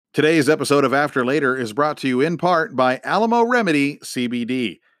Today's episode of After Later is brought to you in part by Alamo Remedy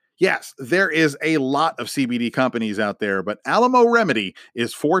CBD. Yes, there is a lot of CBD companies out there, but Alamo Remedy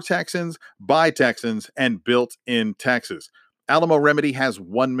is for Texans, by Texans, and built in Texas. Alamo Remedy has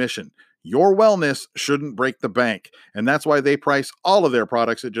one mission. Your wellness shouldn't break the bank, and that's why they price all of their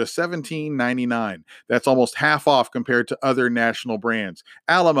products at just $17.99. That's almost half off compared to other national brands.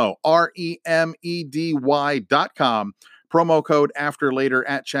 Alamo, REMEDY.com. Promo code after later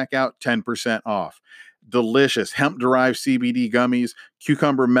at checkout, 10% off. Delicious hemp-derived CBD gummies,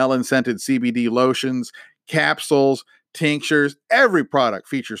 cucumber melon scented CBD lotions, capsules, tinctures. Every product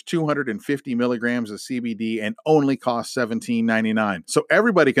features 250 milligrams of CBD and only costs $17.99. So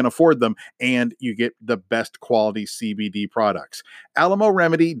everybody can afford them, and you get the best quality CBD products.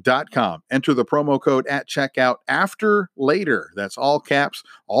 AlamoRemedy.com. Enter the promo code at checkout after later. That's all caps,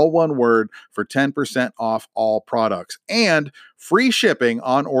 all one word, for 10% off all products and free shipping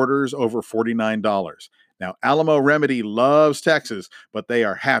on orders over $49. Now, Alamo Remedy loves Texas, but they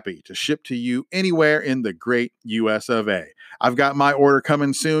are happy to ship to you anywhere in the great US of A. I've got my order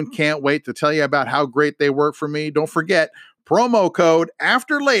coming soon. Can't wait to tell you about how great they work for me. Don't forget, promo code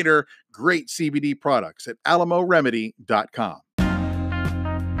after later, great CBD products at AlamoRemedy.com.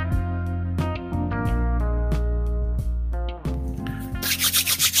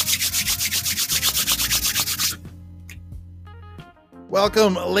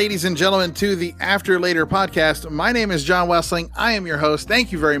 Welcome, ladies and gentlemen, to the After Later podcast. My name is John Wessling. I am your host.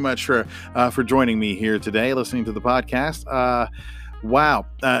 Thank you very much for joining me here today, listening to the podcast. Wow.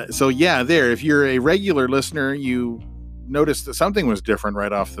 If you're a regular listener, you noticed that something was different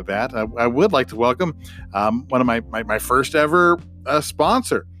right off the bat. I would like to welcome one of my first ever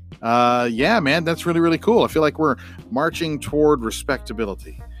sponsor. That's really, really cool. I feel like we're marching toward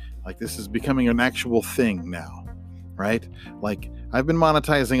respectability. Like this is becoming an actual thing now, right? Like I've been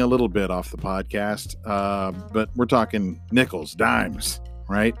monetizing a little bit off the podcast, but we're talking nickels, dimes,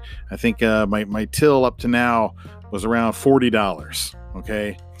 right? I think my till up to now was around $40.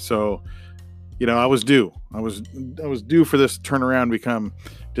 Okay, so I was due. I was due for this turnaround to become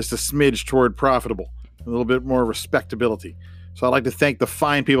just a smidge toward profitable, a little bit more respectability. So I'd like to thank the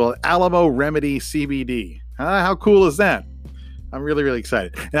fine people at Alamo Remedy CBD. How cool is that? I'm really, really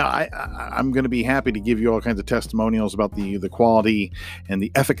excited. Now, I'm going to be happy to give you all kinds of testimonials about the quality and the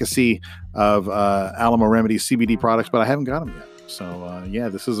efficacy of Alamo Remedy CBD products, but I haven't got them yet. So,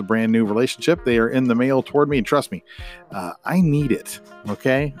 this is a brand new relationship. They are in the mail toward me, and trust me, I need it.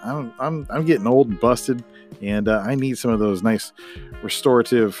 Okay, I'm getting old and busted, and I need some of those nice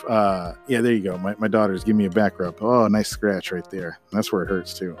restorative. There you go. My daughter's giving me a back rub. Oh, nice scratch right there. That's where it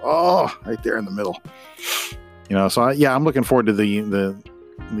hurts too. Oh, right there in the middle. I'm looking forward to the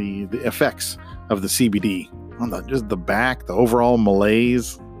effects of the CBD on just the back, the overall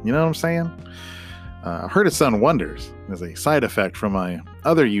malaise. You know what I'm saying? I heard it's done wonders as a side effect from my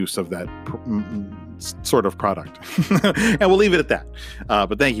other use of that sort of product. And we'll leave it at that.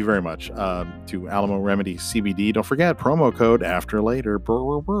 But thank you very much to Alamo Remedy CBD. Don't forget, promo code after later.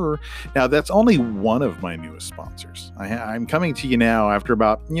 Now, that's only one of my newest sponsors. I'm coming to you now after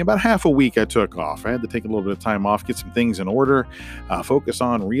about half a week I took off. I had to take a little bit of time off, get some things in order, focus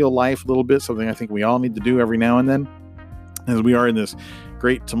on real life a little bit, something I think we all need to do every now and then, as we are in this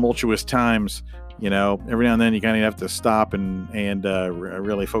great tumultuous times. Every now and then you kind of have to stop and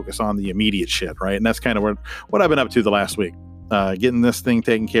really focus on the immediate shit, right? And that's kind of what I've been up to the last week, getting this thing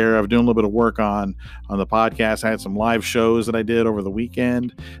taken care of, doing a little bit of work on the podcast. I had some live shows that I did over the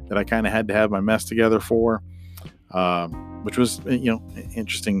weekend that I kind of had to have my mess together for, which was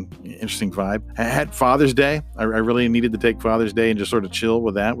interesting vibe. I had Father's Day. I really needed to take Father's Day and just sort of chill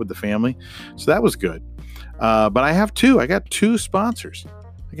with the family, so that was good. But I have two. I got two sponsors.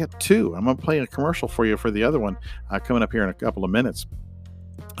 I got two. I'm going to play a commercial for you for the other one coming up here in a couple of minutes.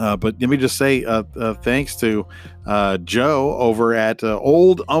 But let me just say thanks to Joe over at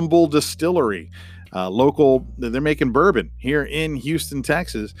Old Humble Distillery. Local, they're making bourbon here in Houston,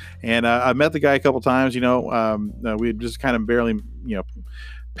 Texas. And I met the guy a couple times. We had just kind of barely,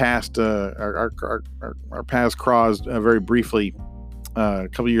 passed our paths crossed very briefly a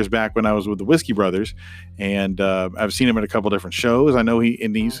couple years back when I was with the Whiskey Brothers, and I've seen him at a couple different shows. I know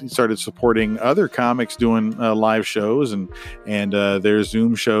he started supporting other comics doing live shows and their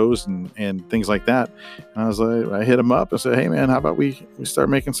Zoom shows and things like that. And I hit him up. I said, "Hey man, how about we start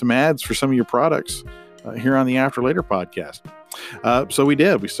making some ads for some of your products here on the After Later podcast?" So we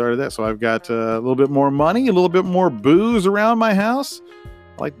did. We started that. So I've got a little bit more money, a little bit more booze around my house.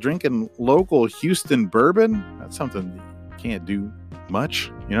 I like drinking local Houston bourbon. That's something you can't do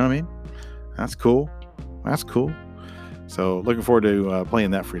much. You know what I mean? That's cool. So looking forward to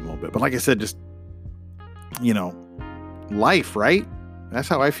playing that for you in a little bit. But like I said, just, life, right? That's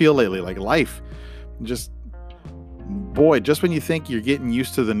how I feel lately. Like life, just when you think you're getting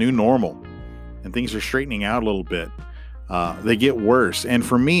used to the new normal and things are straightening out a little bit, they get worse. And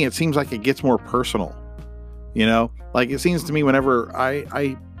for me, it seems like it gets more personal. Like it seems to me whenever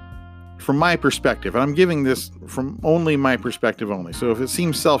I from my perspective, and I'm giving this from only my perspective only. So if it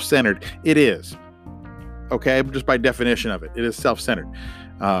seems self-centered, it is. Okay, just by definition of it, it is self-centered.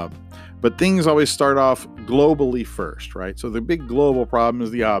 But things always start off globally first, right? So the big global problem is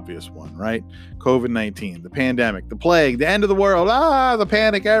the obvious one, right? COVID-19, the pandemic, the plague, the end of the world, the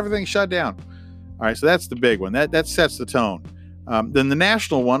panic, everything shut down. All right, so that's the big one. That sets the tone. Then the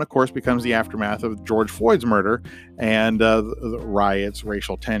national one, of course, becomes the aftermath of George Floyd's murder and the riots,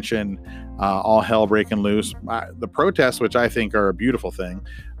 racial tension, all hell breaking loose. The protests, which I think are a beautiful thing,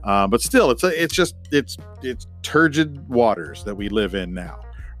 but still, it's turgid waters that we live in now,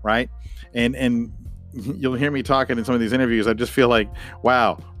 right? And you'll hear me talking in some of these interviews. I just feel like,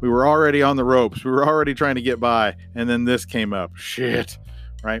 wow, we were already on the ropes. We were already trying to get by, and then this came up. Shit.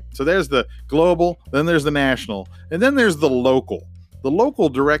 Right? So there's the global, then there's the national, and then there's the local. The local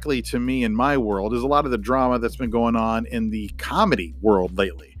directly to me in my world is a lot of the drama that's been going on in the comedy world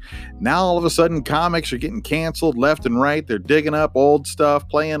lately. Now all of a sudden comics are getting canceled left and right. They're digging up old stuff,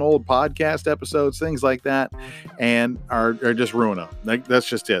 playing old podcast episodes, things like that, and are just ruining them. That's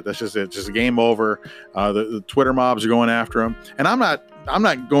just it. That's just it. Just a game over. The Twitter mobs are going after them. And I'm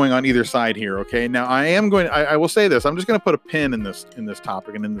not going on either side here. Okay. Now I will say this. I'm just going to put a pin in this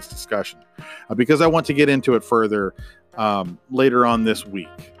topic and in this discussion because I want to get into it further later on this week.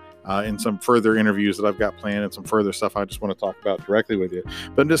 In some further interviews that I've got planned and some further stuff I just want to talk about directly with you.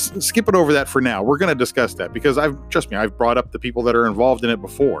 But just skip it over that for now. We're going to discuss that because I've brought up the people that are involved in it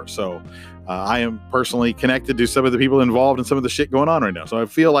before. So I am personally connected to some of the people involved in some of the shit going on right now. So I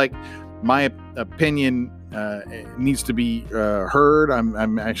feel like my opinion needs to be heard.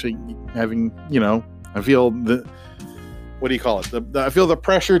 I'm actually having, I feel the, what do you call it? I feel the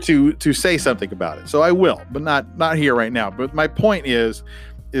pressure to say something about it. So I will, but not here right now. But my point is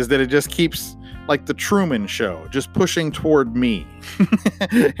that it just keeps, like the Truman Show, just pushing toward me.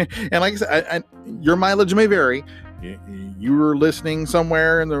 And like I said, your mileage may vary. You were listening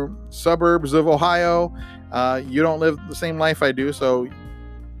somewhere in the suburbs of Ohio. You don't live the same life I do, so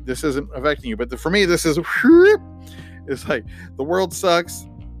this isn't affecting you. But for me, this is, it's like the world sucks,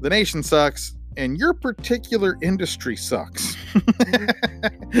 the nation sucks, and your particular industry sucks. You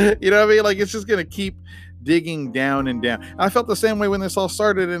know what I mean? Like it's just going to keep digging down and down. I felt the same way when this all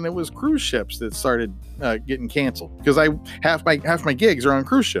started, and it was cruise ships that started getting canceled because half my gigs are on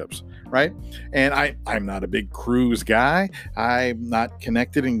cruise ships, right? And I'm not a big cruise guy. I'm not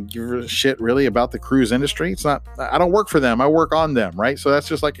connected and give a shit really about the cruise industry. It's not. I don't work for them. I work on them, right? So that's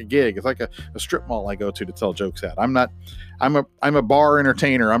just like a gig. It's like a strip mall I go to tell jokes at. I'm a bar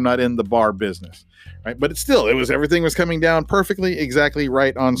entertainer. I'm not in the bar business, right? But everything was coming down perfectly, exactly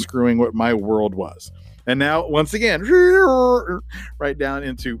right on screwing what my world was. And now, once again, right down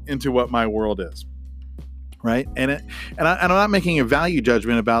into what my world is, right? And I'm not making a value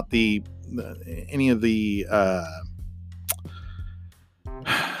judgment about any of the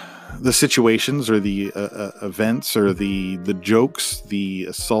situations or the events or the jokes, the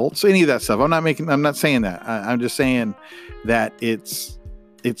assaults, any of that stuff. I'm not saying that. I'm just saying that it's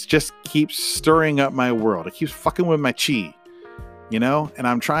just keeps stirring up my world. It keeps fucking with my chi. And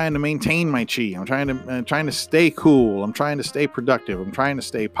I'm trying to maintain my chi. I'm trying to stay cool. I'm trying to stay productive. I'm trying to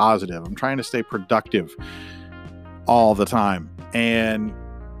stay positive. I'm trying to stay productive all the time. And,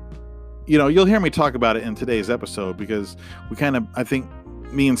 you'll hear me talk about it in today's episode because I think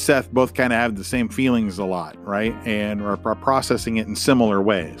me and Seth both kind of have the same feelings a lot, right? And are processing it in similar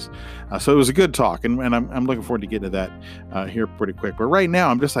ways. So it was a good talk, and I'm looking forward to getting to that here pretty quick. But right now,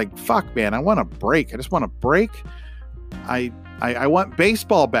 I'm just like, fuck, man, I want a break. I just want a break. I want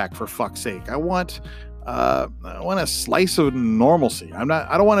baseball back, for fuck's sake. I want a slice of normalcy. I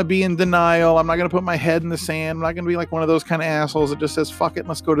don't want to be in denial. I'm not going to put my head in the sand. I'm not going to be like one of those kind of assholes that just says, fuck it,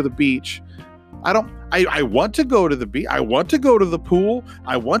 let's go to the beach. I want to go to the beach. I want to go to the pool.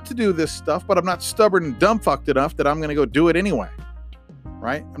 I want to do this stuff, but I'm not stubborn and dumb fucked enough that I'm going to go do it anyway.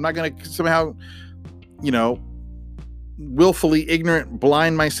 Right? I'm not going to somehow, willfully ignorant,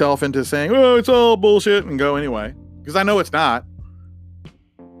 blind myself into saying, oh, it's all bullshit and go anyway. Because I know it's not.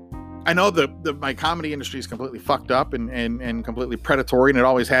 I know that my comedy industry is completely fucked up and completely predatory, and it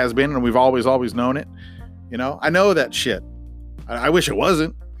always has been, and we've always known it. I know that shit. I wish it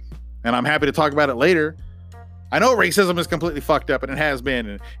wasn't, and I'm happy to talk about it later. I know racism is completely fucked up, and it has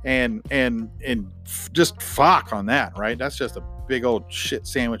been, and just fuck on that, right? That's just a big old shit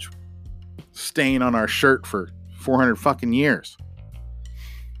sandwich stain on our shirt for 400 fucking years.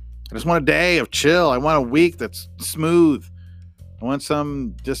 I just want a day of chill. I want a week that's smooth. I want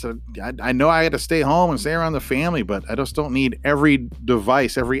I know I had to stay home and stay around the family, but I just don't need every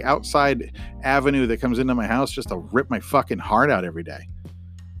device, every outside avenue that comes into my house just to rip my fucking heart out every day.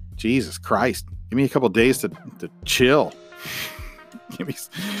 Jesus Christ. Give me a couple days to chill. Give me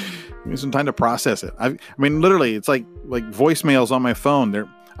some time to process it. I mean, literally, it's like voicemails on my phone.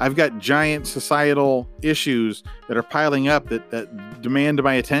 I've got giant societal issues that are piling up that demand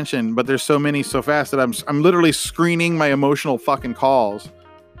my attention, but there's so many so fast that I'm literally screening my emotional fucking calls.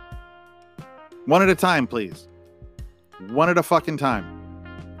 One at a time, please. One at a fucking time.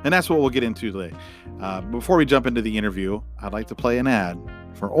 And that's what we'll get into today. Before we jump into the interview, I'd like to play an ad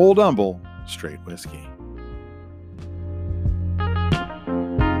for Old Humble Straight Whiskey.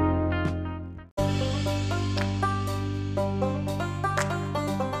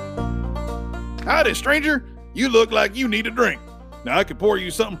 Howdy, stranger. You look like you need a drink. Now, I could pour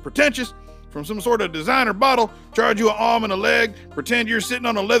you something pretentious from some sort of designer bottle, charge you an arm and a leg, pretend you're sitting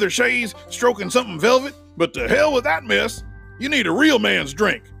on a leather chaise, stroking something velvet, but to hell with that mess. You need a real man's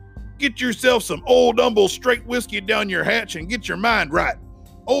drink. Get yourself some Old Humble Straight Whiskey down your hatch and get your mind right.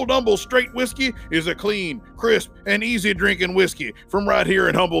 Old Humble Straight Whiskey is a clean, crisp, and easy drinking whiskey from right here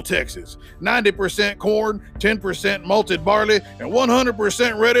in Humble, Texas. 90% corn, 10% malted barley, and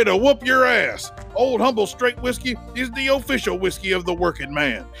 100% ready to whoop your ass. Old Humble Straight Whiskey is the official whiskey of the working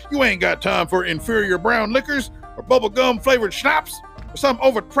man. You ain't got time for inferior brown liquors or bubblegum flavored schnapps or some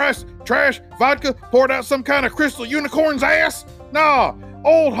overpriced trash vodka poured out some kind of crystal unicorn's ass. Nah,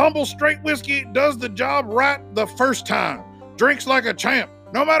 Old Humble Straight Whiskey does the job right the first time. Drinks like a champ.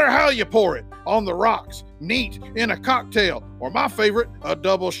 No matter how you pour it, on the rocks, neat, in a cocktail, or my favorite, a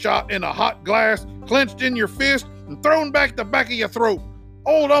double shot in a hot glass, clenched in your fist, and thrown back the back of your throat.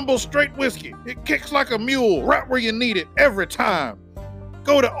 Old Humble Straight Whiskey. It kicks like a mule right where you need it every time.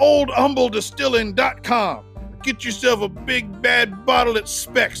 Go to oldhumbledistilling.com. Get yourself a big bad bottle at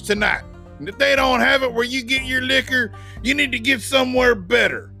Specs tonight. And if they don't have it where you get your liquor, you need to get somewhere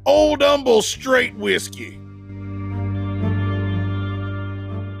better. Old Humble Straight Whiskey.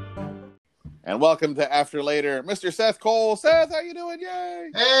 And welcome to After Later, Mr. Seth Cole. Seth, how you doing? Yay!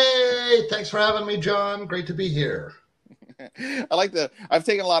 Hey, thanks for having me, John. Great to be here. I've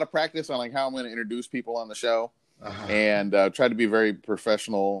taken a lot of practice on like how I'm going to introduce people on the show, and try to be very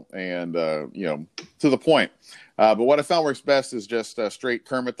professional and to the point. But what I found works best is just straight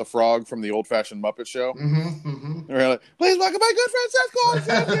Kermit the Frog from the old-fashioned Muppet Show. We're like, please welcome my good friend Seth Cole.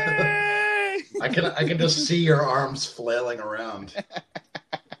 Yay! I can just see your arms flailing around.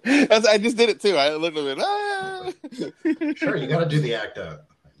 I just did it too. I literally went, Sure, you got to do the act out.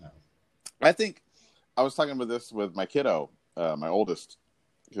 I think I was talking about this with my kiddo, my oldest,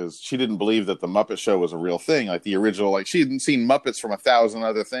 because she didn't believe that the Muppet Show was a real thing, like the original. Like she hadn't seen Muppets from 1,000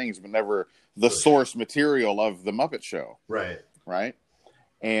 other things, but never the source material of the Muppet Show. Right.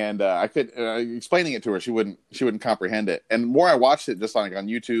 And I could explaining it to her, she wouldn't comprehend it. And the more I watched it, just like on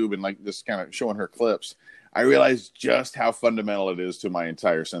YouTube and like just kind of showing her clips, I realized just how fundamental it is to my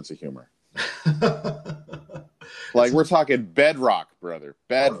entire sense of humor. Like we're talking bedrock, brother.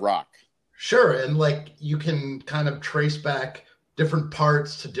 Bedrock. Sure. And like you can kind of trace back different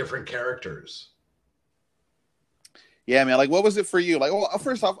parts to different characters. Yeah, man. Like, what was it for you? Like, well,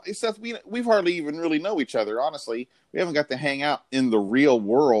 first off, Seth, we've hardly even really know each other. Honestly, we haven't got to hang out in the real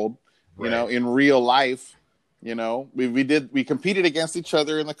world, in real life. We competed against each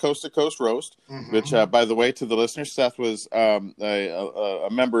other in the Coast to Coast Roast, which, by the way, to the listeners, Seth was a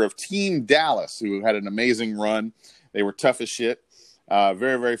member of Team Dallas, who had an amazing run. They were tough as shit,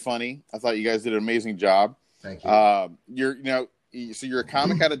 very, very funny. I thought you guys did an amazing job. Thank you. You're a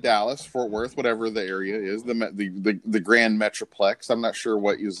comic out of Dallas, Fort Worth, whatever the area is, the Grand Metroplex. I'm not sure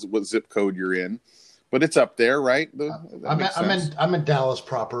what zip code you're in, but it's up there, right? I'm in Dallas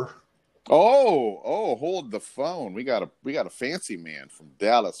proper. Oh, hold the phone. We got a fancy man from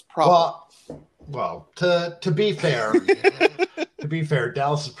Dallas proper. Well, to be fair,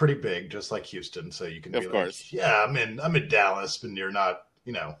 Dallas is pretty big, just like Houston. So you can be like, yeah, I'm in Dallas, but you're not,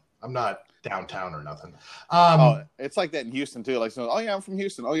 I'm not downtown or nothing. It's like that in Houston too. Like, oh yeah, I'm from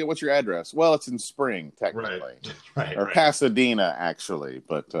Houston. Oh yeah, what's your address? Well, it's in Spring, technically, right, or Pasadena, actually.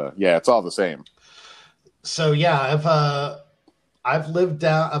 But yeah, it's all the same. So yeah, I've lived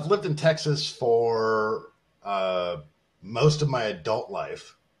in Texas for most of my adult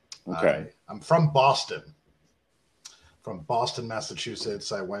life. Okay. I'm from Boston. from Boston,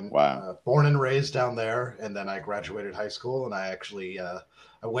 Massachusetts. I went Wow. born and raised down there, and then I graduated high school, and I actually I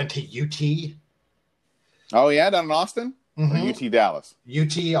went to UT. Oh yeah, down in Austin or UT Dallas?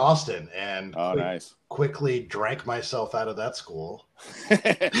 UT Austin, and nice. Quickly drank myself out of that school.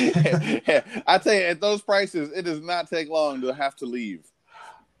 I tell you, at those prices, it does not take long to have to leave.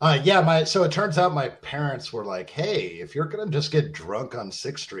 So it turns out my parents were like, "Hey, if you're gonna just get drunk on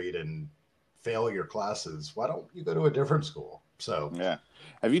 6th Street and fail your classes, why don't you go to a different school?" So yeah,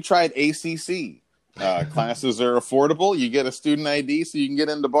 have you tried ACC? Classes are affordable. You get a student ID so you can get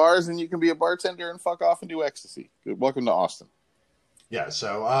into bars, and you can be a bartender and fuck off and do ecstasy. Good. Welcome to Austin. Yeah,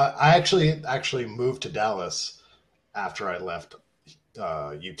 so I actually moved to Dallas after I left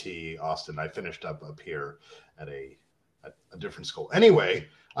UT Austin. I finished up here at a different school. Anyway,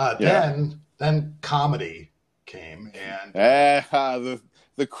 then comedy came, and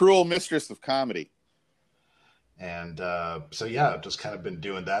the cruel mistress of comedy. And so I've just kind of been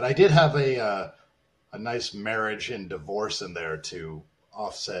doing that. I did have a nice marriage and divorce in there to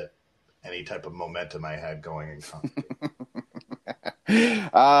offset any type of momentum I had going in comedy.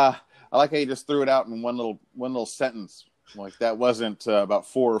 I like how you just threw it out in one little sentence. Like that wasn't about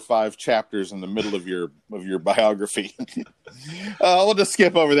 4 or 5 chapters in the middle of your biography. We'll just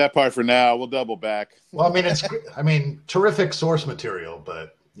skip over that part for now. We'll double back. Well, I mean, terrific source material,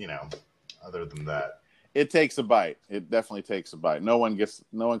 but other than that, it takes a bite. It definitely takes a bite. No one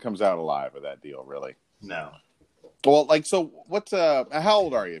comes out alive of that deal, really. No. Well, what's how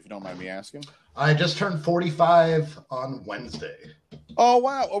old are you, if you don't mind me asking? I just turned 45 on Wednesday. Oh,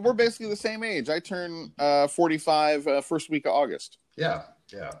 wow. Well, we're basically the same age. I turn 45 first week of August. Yeah.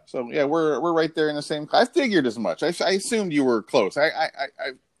 So, yeah, we're right there in the same. I figured as much. I assumed you were close.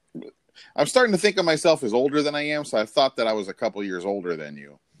 I'm starting to think of myself as older than I am, so I thought that I was a couple years older than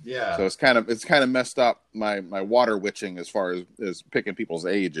you. Yeah. So it's kind of messed up my water witching as far as picking people's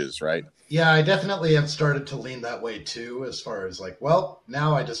ages, right? Yeah, I definitely have started to lean that way too, as far as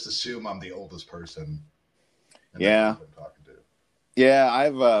now I just assume I'm the oldest person. Yeah. I'm talking to. Yeah,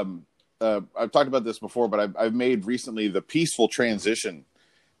 I've talked about this before, but I've made recently the peaceful transition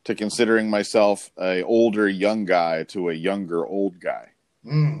to considering myself a older young guy to a younger old guy.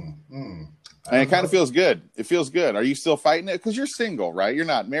 And it kind of feels good. It feels good. Are you still fighting it? Because you're single, right? You're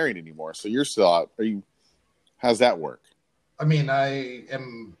not married anymore, so you're still out. How's that work? I mean, I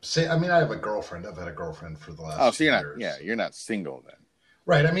have a girlfriend. I've had a girlfriend for the last. Oh, so you're years. not. Yeah, you're not single then.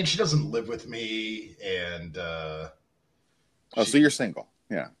 Right. I mean, she doesn't live with me, and. So you're single.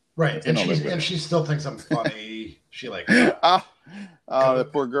 Yeah. Right, and she still thinks I'm funny. She that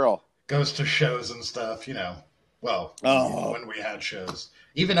poor girl goes to shows and stuff. When we had shows,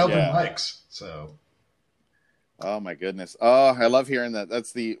 even open mics. So, oh my goodness! Oh, I love hearing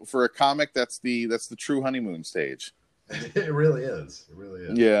that. For a comic, that's the true honeymoon stage. It really is. It really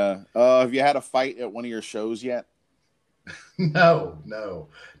is. Yeah. Have you had a fight at one of your shows yet? No.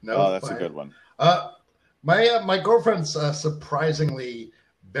 Oh, that's a good one. My girlfriend's surprisingly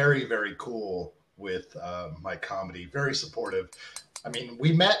very, very cool with my comedy. Very supportive. I mean,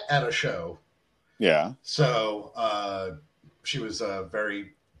 we met at a show. Yeah. So she was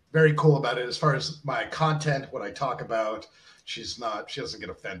very, very cool about it. As far as my content, what I talk about, she doesn't get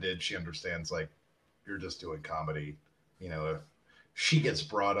offended. She understands, you're just doing comedy. If she gets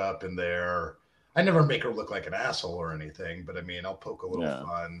brought up in there, I never make her look like an asshole or anything, but I mean, I'll poke a little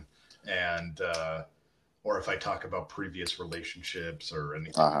fun, and or if I talk about previous relationships or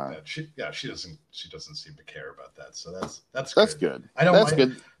anything like that, she doesn't seem to care about that. So that's good. I don't. That's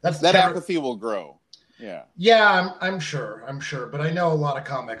good. That apathy will grow. Yeah. Yeah, I'm sure, but I know a lot of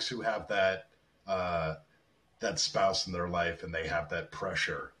comics who have that that spouse in their life, and they have that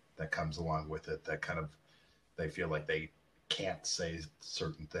pressure that comes along with it. That kind of they feel like they can't say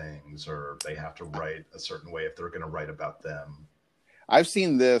certain things, or they have to write a certain way if they're going to write about them. I've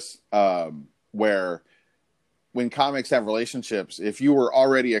seen this where when comics have relationships, if you were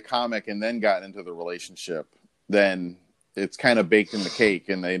already a comic and then got into the relationship, then it's kind of baked in the cake,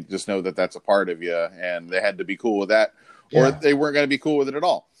 and they just know that that's a part of you, and they had to be cool with that, or they weren't going to be cool with it at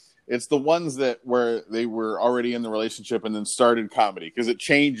all. It's the ones where they were already in the relationship and then started comedy, because it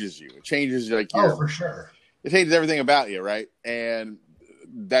changes you. It changes for sure. It changes everything about you, right? And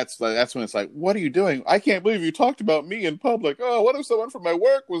that's when it's like, what are you doing? I can't believe you talked about me in public. Oh, what if someone from my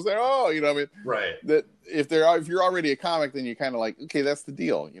work was there? Oh, what I mean? Right. That if you're already a comic, then you're kind of like, okay, that's the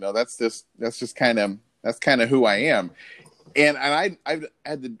deal. That's kind of who I am. And I've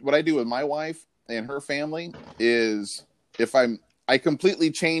had what I do with my wife and her family is I completely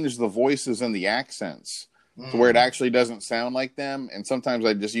change the voices and the accents to where it actually doesn't sound like them. And sometimes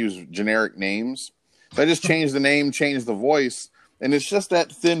I just use generic names. So I just change the name, change the voice, and it's just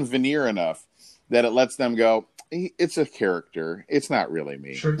that thin veneer enough that it lets them go, it's a character. It's not really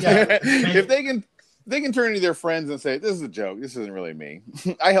me. Sure, yeah. If they can turn to their friends and say, this is a joke. This isn't really me.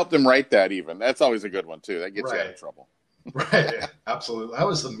 I helped them write that even. That's always a good one, too. That gets you out of trouble. Right. Absolutely. That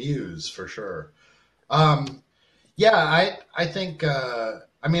was the muse for sure. Yeah, I think, I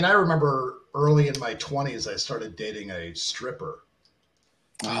remember early in my 20s, I started dating a stripper.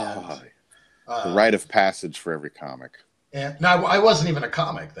 The rite of passage for every comic. And now I wasn't even a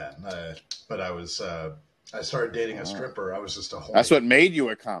comic then, but I started dating a stripper. I was just a horny. That's what made you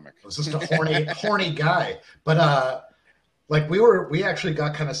a comic. I was just a horny guy. But we actually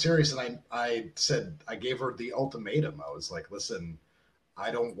got kind of serious, and I gave her the ultimatum. I was like, listen,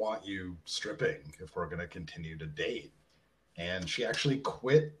 I don't want you stripping if we're going to continue to date. And she actually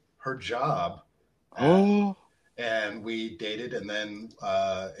quit her job. And we dated, and then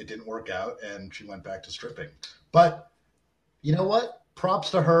it didn't work out, and she went back to stripping. But you know what?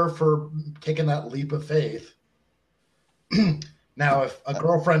 Props to her for taking that leap of faith. Now, if a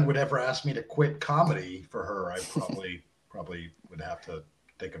girlfriend would ever ask me to quit comedy for her, I probably would have to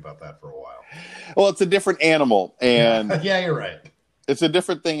think about that for a while. Well, it's a different animal, and yeah, you're right. It's a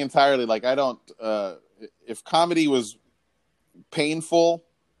different thing entirely. Like I don't. If comedy was painful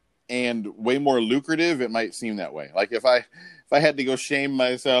and way more lucrative, it might seem that way. Like if I had to go shame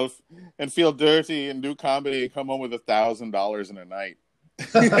myself and feel dirty and do comedy and come home with $1,000 in a night.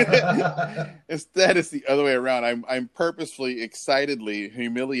 Instead, it's the other way around. I'm purposefully, excitedly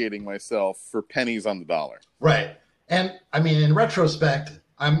humiliating myself for pennies on the dollar. Right. And in retrospect,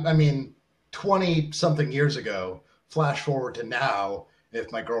 20 something years ago, flash forward to now,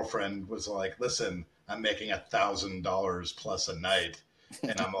 if my girlfriend was like, listen, I'm making $1,000 plus a night.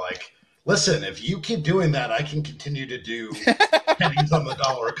 And I'm like, listen, if you keep doing that, I can continue to do pennies on the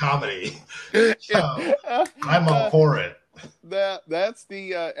dollar comedy. So I'm all for it. That's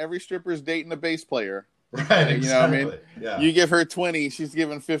the every stripper's dating a bass player. Right, exactly. You know what I mean? Yeah. You give her 20, she's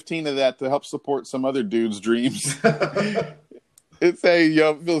giving 15 of that to help support some other dude's dreams. It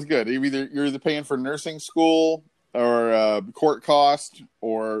feels good. You're either paying for nursing school or court cost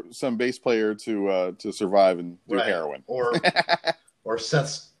or some bass player to survive and do heroin. Or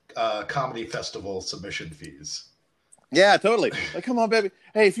Seth's comedy festival submission fees. Yeah, totally. Like, come on, baby.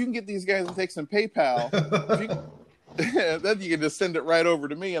 Hey, if you can get these guys to take some PayPal, then you can just send it right over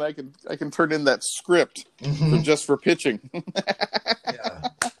to me, and I can turn in that script for pitching. Yeah.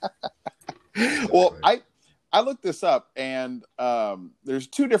 Exactly. Well, I looked this up, and there's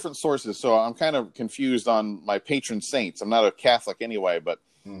two different sources, so I'm kind of confused on my patron saints. I'm not a Catholic anyway, but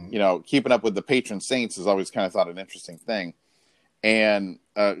keeping up with the patron saints is always kind of thought an interesting thing. And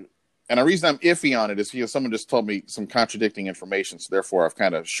the reason I'm iffy on it is because someone just told me some contradicting information, so therefore I've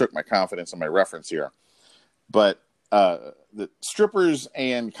kind of shook my confidence in my reference here. But the strippers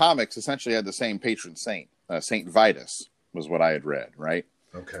and comics essentially had the same patron saint. Saint Vitus was what I had read, right?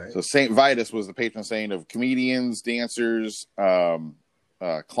 Okay. So Saint Vitus was the patron saint of comedians, dancers,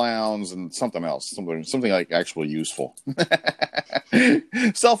 clowns, and something else, something like actually useful.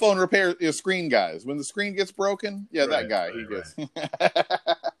 Cell phone repair screen guys. When the screen gets broken, that guy he gets.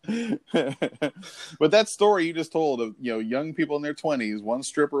 But that story you just told of young people in their 20s, one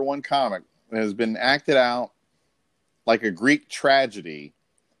stripper, one comic, has been acted out like a Greek tragedy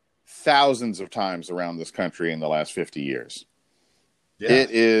thousands of times around this country in the last 50 years. Yeah.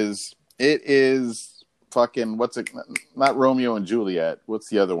 It is fucking, what's it? Not Romeo and Juliet. What's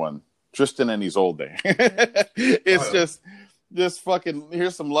the other one? Tristan and Isolde. It's just fucking,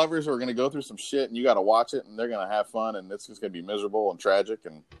 here's some lovers who are going to go through some shit, and you got to watch it, and they're going to have fun, and it's just going to be miserable and tragic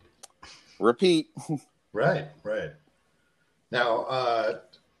and repeat. Right. Now,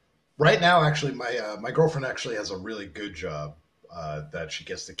 right now, actually, my girlfriend actually has a really good job that she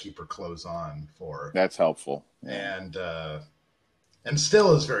gets to keep her clothes on for. That's helpful. And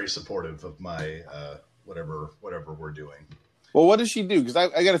still is very supportive of my whatever we're doing. Well, what does she do? Because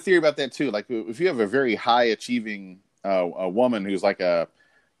I got a theory about that too. Like, if you have a very high achieving a woman who's like a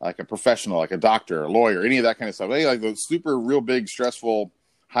professional, like a doctor, a lawyer, any of that kind of stuff, they like those super real big, stressful,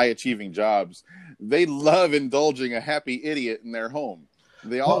 high achieving jobs. They love indulging a happy idiot in their home.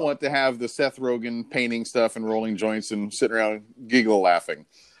 They all want to have the Seth Rogen painting stuff and rolling joints and sitting around giggle laughing.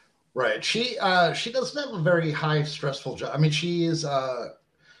 Right. She doesn't have a very high stressful job. I mean, she is a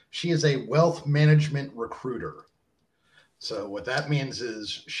wealth management recruiter. So what that means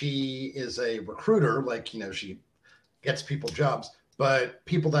is she is a recruiter, like, she gets people jobs, but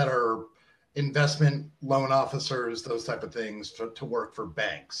people that are investment loan officers, those type of things to work for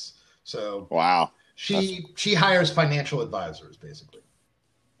banks. So wow. She hires financial advisors basically.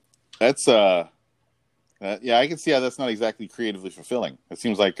 That's Yeah, I can see how that's not exactly creatively fulfilling. It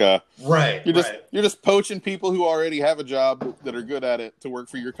seems like right. You're just poaching people who already have a job that are good at it to work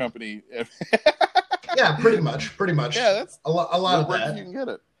for your company. Yeah, pretty much. Yeah, that's a lot of that. You can get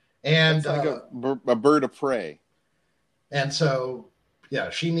it, and like a bird of prey. And so, yeah,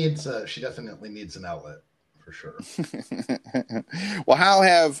 she definitely needs an outlet for sure. Well,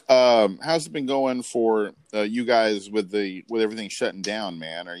 how's it been going for you guys with everything shutting down,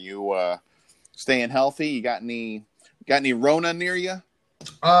 man? Are you staying healthy? You got any Rona near you?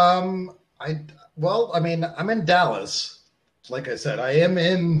 I'm in Dallas. Like I said, I am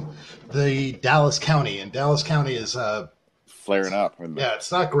in the Dallas County, and Dallas County is flaring up. Yeah,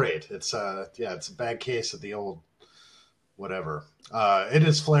 it's not great. It's it's a bad case of the old whatever. It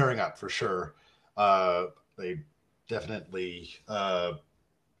is flaring up for sure. They definitely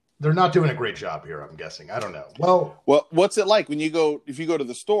they're not doing a great job here, I'm guessing. I don't know. Well, what's it like when you go to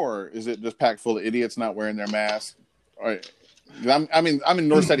the store? Is it just packed full of idiots not wearing their mask? I'm in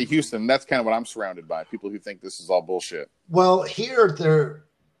north side of Houston. That's kind of what I'm surrounded by. People who think this is all bullshit. Well, here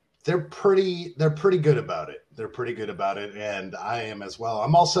they're pretty good about it. They're pretty good about it, and I am as well.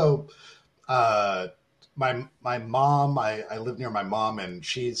 I'm also my mom. I live near my mom, and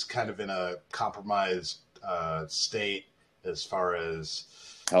she's kind of in a compromised state as far as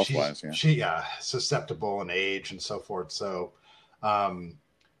health-wise. She's susceptible in age and so forth. So,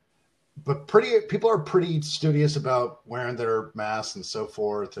 but people are pretty studious about wearing their masks and so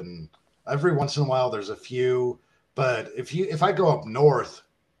forth. And every once in a while, there's a few. But if I go up north,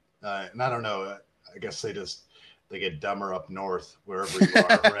 and I don't know, I guess they get dumber up north wherever you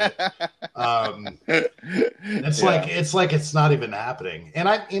are, right? It's like it's not even happening. And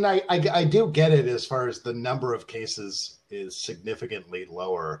I do get it as far as the number of cases is significantly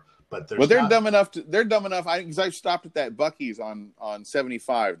lower. But they're dumb enough. Because I've stopped at that Buc-ee's on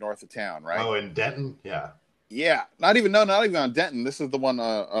 75 north of town, right? Oh, in Denton, yeah. Yeah, not even on Denton. This is the one.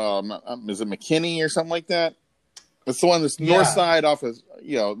 Is it McKinney or something like that? It's the one that's north side off of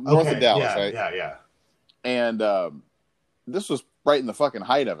north of Dallas, right? Yeah. And this was right in the fucking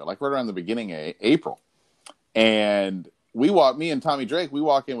height of it, like right around the beginning of April. And me and Tommy Drake, we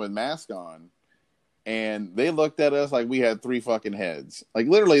walk in with masks on, and they looked at us like we had three fucking heads. Like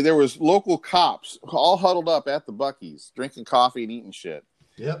literally, there was local cops all huddled up at the Buc-ee's, drinking coffee and eating shit.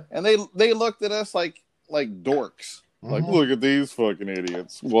 Yep. And they looked at us like dorks. Mm-hmm. Like, look at these fucking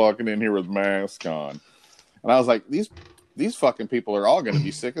idiots walking in here with masks on. And I was like, these fucking people are all going to be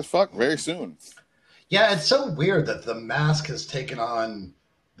sick as fuck very soon. Yeah, it's so weird that the mask has taken on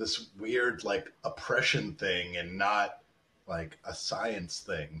this weird like oppression thing and not like a science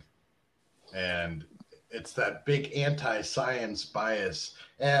thing. And it's that big anti-science bias.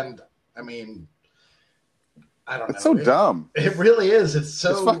 And I mean, I don't know. It's so dumb. It really is. It's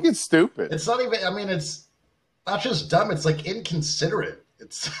fucking stupid. It's not even, it's not just dumb. It's like inconsiderate.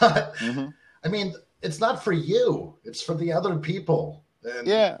 It's not, it's not for you. It's for the other people.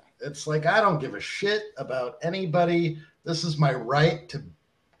 And it's like, I don't give a shit about anybody. This is my right to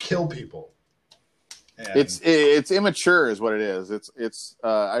kill people. And it's immature is what it is. It's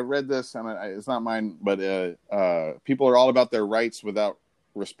I read this, and it's not mine, but people are all about their rights without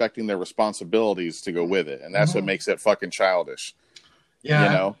respecting their responsibilities to go with it. And that's what makes it fucking childish.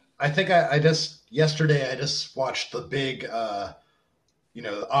 Yeah. I think yesterday I just watched the big,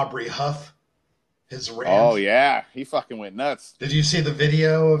 Aubrey Huff. His rant. Oh yeah, he fucking went nuts. Did you see the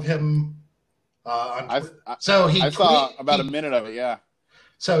video of him? I saw about a minute of it. Yeah.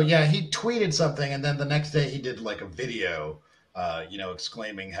 So yeah, he tweeted something, and then the next day he did like a video,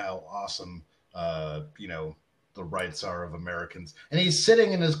 exclaiming how awesome, the rights are of Americans, and he's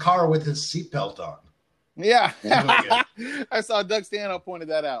sitting in his car with his seatbelt on. Yeah, I saw Doug Stanhope pointed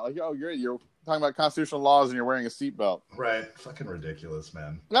that out. Like, oh, you're talking about constitutional laws and you're wearing a seatbelt. Right. Fucking ridiculous,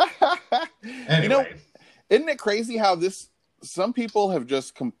 man. Anyway. Isn't it crazy how some people have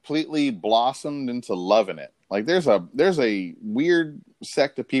just completely blossomed into loving it? Like there's a weird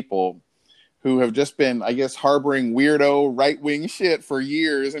sect of people who have just been, I guess, harboring weirdo right-wing shit for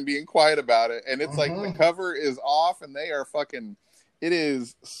years and being quiet about it. And it's like the cover is off and they are fucking, it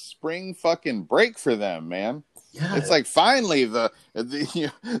is spring fucking break for them, man. Yeah. It's like finally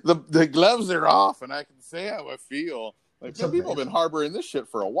the gloves are off and I can say how I feel. Like some people have been harboring this shit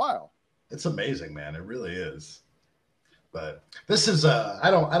for a while. It's amazing, man. It really is. But this is I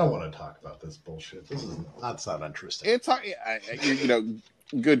don't want to talk about this bullshit. That's not interesting. It's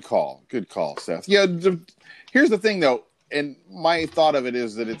good call, Seth. Yeah, here's the thing though, and my thought of it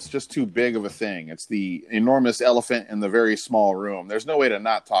is that it's just too big of a thing. It's the enormous elephant in the very small room. There's no way to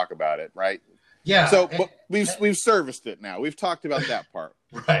not talk about it, right? Yeah. So, but we've serviced it now. We've talked about that part.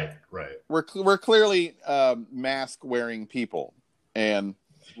 Right. we're clearly mask wearing people, and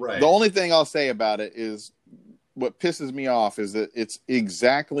right. The only thing I'll say about it is what pisses me off is that it's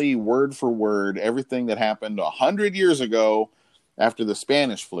exactly word for word everything that happened 100 years ago after the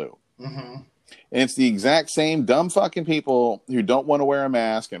Spanish flu. Mm-hmm. And it's the exact same dumb fucking people who don't want to wear a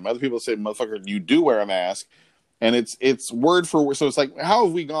mask, and other people say, "Motherfucker, you do wear a mask." And it's word for word. So it's like, how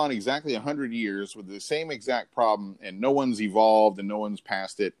have we gone exactly 100 years with the same exact problem, and no one's evolved and no one's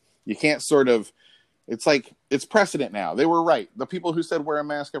passed it? You can't sort of. It's like it's precedent now. They were right. The people who said wear a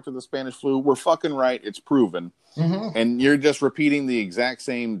mask after the Spanish flu were fucking right. It's proven. Mm-hmm. And you're just repeating the exact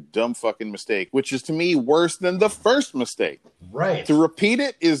same dumb fucking mistake, which is to me worse than the first mistake. Right. To repeat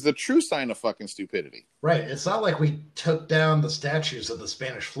it is the true sign of fucking stupidity. Right. It's not like we took down the statues of the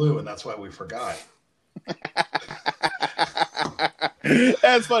Spanish flu and that's why we forgot.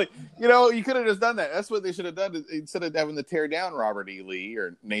 That's funny. You know, you could have just done that. That's what they should have done. Instead of having to tear down Robert E. Lee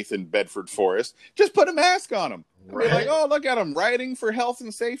or Nathan Bedford Forrest, just put a mask on him. Right. Be like, oh, look at him rioting for health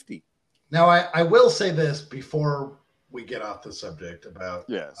and safety. Now, I will say this before we get off the subject about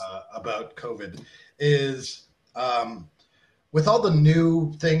COVID is with all the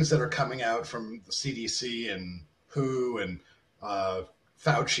new things that are coming out from the CDC and WHO and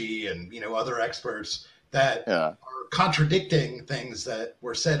Fauci and other experts that are contradicting things that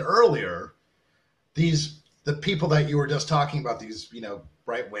were said earlier. The people that you were just talking about, these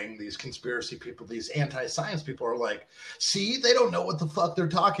right wing, these conspiracy people, these anti-science people are like, see, they don't know what the fuck they're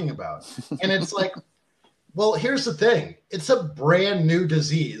talking about. And it's like, well, here's the thing. It's a brand new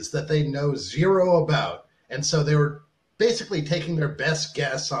disease that they know zero about. And so they were basically taking their best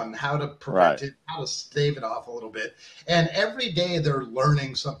guess on how to prevent it, how to stave it off a little bit. And every day they're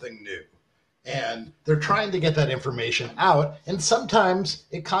learning something new. And they're trying to get that information out. And sometimes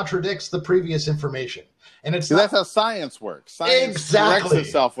it contradicts the previous information. And that's how science works. Science corrects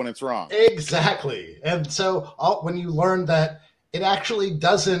itself when it's wrong. Exactly. And so when you learn that it actually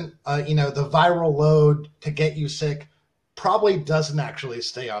doesn't, the viral load to get you sick probably doesn't actually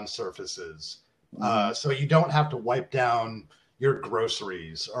stay on surfaces. So you don't have to wipe down your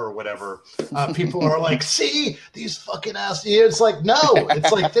groceries or whatever. People are like, see, these fucking ass. It's like, no,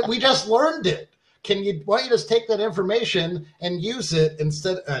 it's like we just learned it. Why don't you just take that information and use it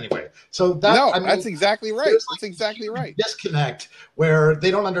instead? Anyway, so that's exactly right. That's exactly right. Disconnect where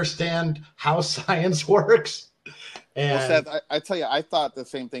they don't understand how science works. And well, Seth, I tell you, I thought the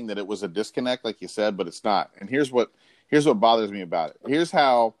same thing, that it was a disconnect, like you said, but it's not. And here's what bothers me about it. Here's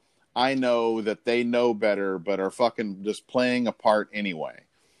how I know that they know better, but are fucking just playing a part anyway,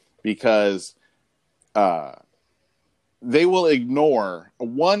 because they will ignore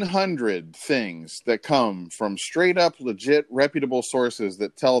 100 things that come from straight up legit reputable sources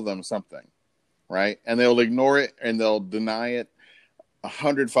that tell them something, right? And they'll ignore it and they'll deny it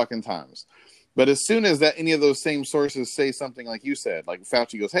 100 fucking times. But as soon as any of those same sources say something like you said, like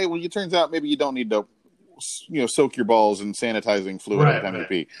Fauci goes, hey, well, it turns out maybe you don't need to, soak your balls in sanitizing fluid every time you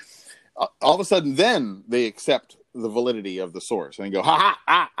pee. All of a sudden, then they accept the validity of the source and go,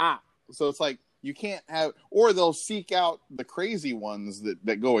 ha. So it's like, you can't have, or they'll seek out the crazy ones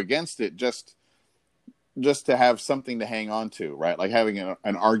that go against it just to have something to hang on to, right? Like having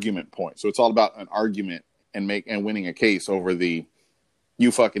an argument point. So it's all about an argument and winning a case over the,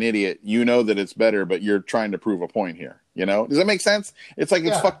 you fucking idiot, you know that it's better, but you're trying to prove a point here. Does that make sense? It's like,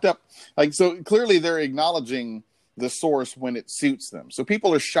 it's fucked up. Like, so clearly they're acknowledging the source when it suits them. So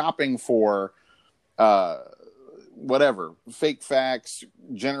people are shopping for, whatever, fake facts,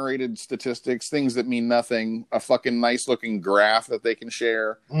 generated statistics, things that mean nothing, a fucking nice looking graph that they can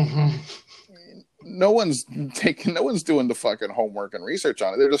share. Mm-hmm. No one's doing the fucking homework and research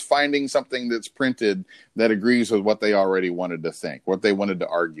on it. They're just finding something that's printed that agrees with what they already wanted to think, what they wanted to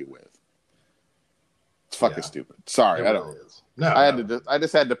argue with. It's fucking stupid. Sorry, I don't. Really is. No, I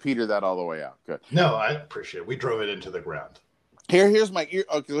just had to peter that all the way out. Good. No, I appreciate it. We drove it into the ground. Here's what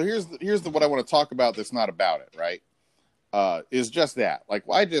I want to talk about. That's not about it, right? Is just that. Like,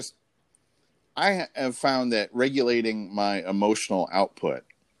 I have found that regulating my emotional output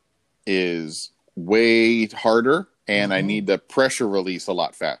is way harder, and I need the pressure release a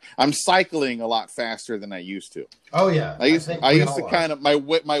lot faster. I'm cycling a lot faster than I used to. Oh yeah, I used to kind of my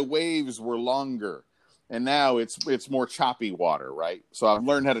waves were longer, and now it's more choppy water, right? So I've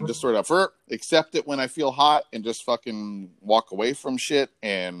learned how to just sort of accept it when I feel hot and just fucking walk away from shit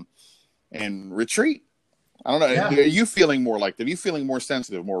and retreat. I don't know. Yeah. Are you feeling more like that? Are you feeling more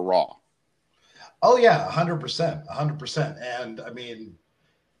sensitive, more raw? Oh yeah, 100%, 100%. And I mean,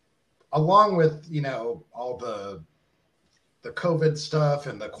 along with all the COVID stuff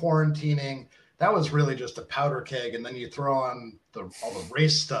and the quarantining, that was really just a powder keg, and then you throw on all the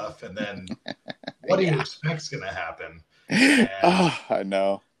race stuff, and then what do you expect's going to happen? And I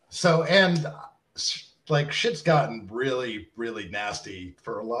know. So, and like shit's gotten really, really nasty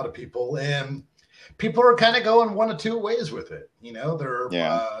for a lot of people, and people are kind of going one of two ways with it. You know,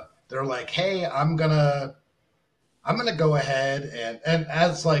 they're like, hey, I'm gonna go ahead and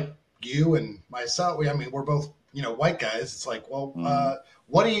as like you and myself, we're both, you know, white guys. It's like, well,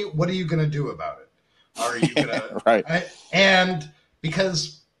 what are you gonna do about it? Are you gonna right? And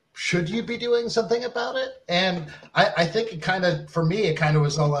because should you be doing something about it? And I think it kind of, for me, it kind of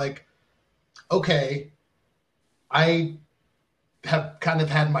was all like, okay, I have kind of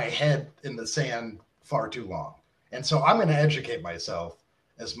had my head in the sand far too long. And so I'm going to educate myself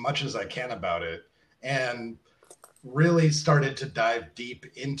as much as I can about it, and really started to dive deep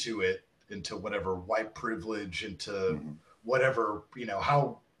into it, into whatever white privilege, into whatever, you know,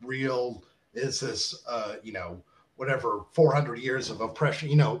 how real is this, you know, whatever 400 years of oppression,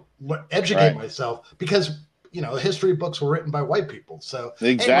 you know, educate myself, because, you know, history books were written by white people. So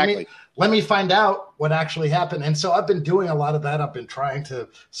exactly. Hey, let me find out what actually happened. And so I've been doing a lot of that. I've been trying to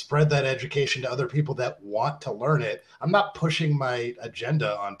spread that education to other people that want to learn it. I'm not pushing my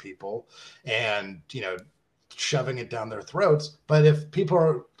agenda on people and, you know, shoving it down their throats. But if people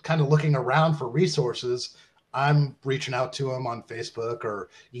are kind of looking around for resources, I'm reaching out to them on Facebook or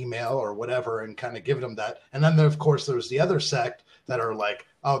email or whatever and kind of giving them that. And then, of course, there's the other sect that are like,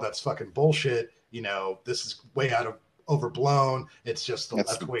 oh, that's fucking bullshit. You know, this is way overblown. It's just the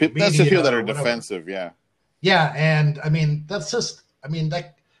left-wing media. That's the people that are defensive, yeah. Yeah, and I mean, that's just, I mean,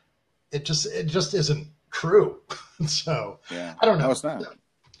 that it just isn't true. So, yeah. I don't know. No, it's not.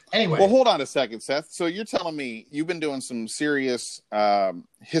 Anyway. Well, hold on a second, Seth. So you're telling me you've been doing some serious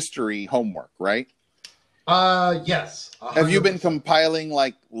history homework, right? Yes. 100%. Have you been compiling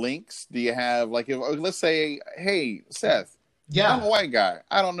like links? Do you have like, if, let's say, hey, Seth, I'm a white guy.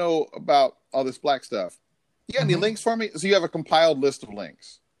 I don't know about all this black stuff. You got any links for me? So you have a compiled list of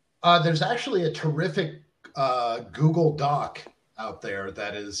links. There's actually a terrific Google Doc out there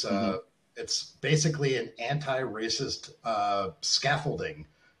that is, it's basically an anti-racist scaffolding.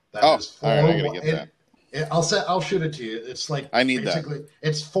 That is for, all right, I gotta get that. I'll shoot it to you. It's like, I need basically, that.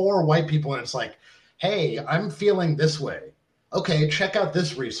 It's for white people, and it's like, hey, I'm feeling this way. Okay, check out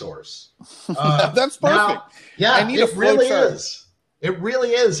this resource. That's perfect. Now, yeah, I need a flow chart. It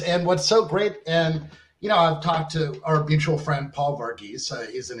really is. And what's so great, and you know, I've talked to our mutual friend Paul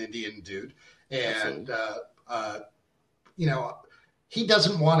Varghese. He's an Indian dude, and you know, he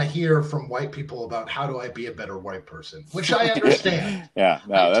doesn't want to hear from white people about how do I be a better white person, which I understand. Yeah,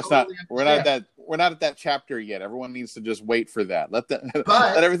 no, that's totally not. We're not at that chapter yet. Everyone needs to just wait for that. Let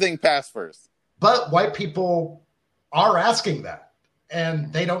everything pass first. But white people are asking that,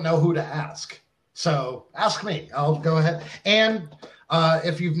 and they don't know who to ask. So ask me. I'll go ahead. And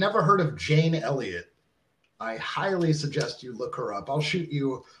if you've never heard of Jane Elliott, I highly suggest you look her up. I'll shoot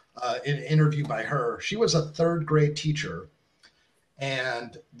you an interview by her. She was a third grade teacher.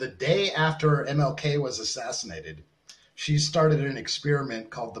 And the day after MLK was assassinated, she started an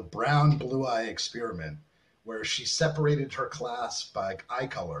experiment called the Brown Blue Eye Experiment, where she separated her class by eye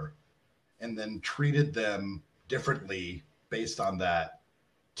color and then treated them differently based on that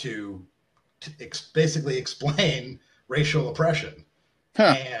to basically explain racial oppression.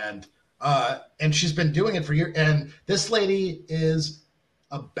 Huh. And she's been doing it for years. And this lady is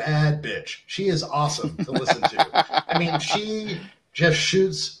a bad bitch. She is awesome to listen to. I mean, she just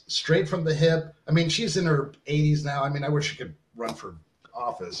shoots straight from the hip. I mean, she's in her 80s now. I mean, I wish she could run for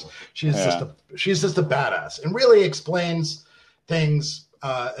office. She's just a badass, and really explains things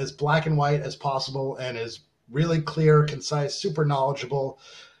as black and white as possible, and is really clear, concise, super knowledgeable.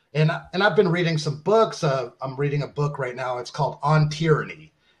 And I've been reading some books. I'm reading a book right now. It's called On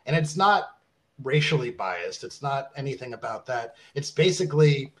Tyranny, and it's not racially biased. It's not anything about that. It's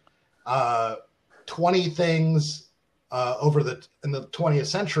basically 20 things in the 20th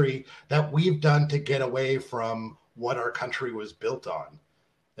century that we've done to get away from what our country was built on,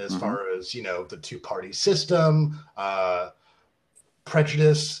 as far as, you know, the two-party system,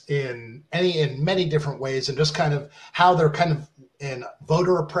 prejudice in many different ways, and just kind of how they're kind of in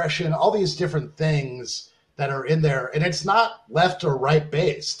voter oppression, all these different things that are in there. And it's not left or right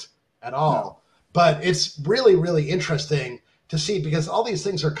based at all, but it's really, really interesting to see, because all these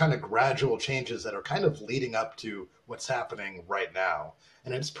things are kind of gradual changes that are kind of leading up to what's happening right now.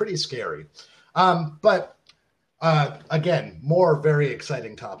 And it's pretty scary. But again, more very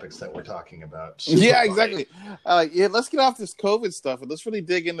exciting topics that we're talking about. Super yeah, exactly. Let's get off this COVID stuff and let's really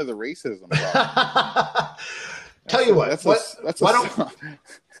dig into the racism problem. Tell you what,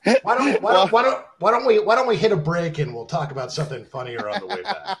 Why don't we hit a break and we'll talk about something funnier on the way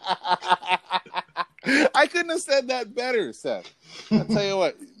back? I couldn't have said that better, Seth. I'll tell you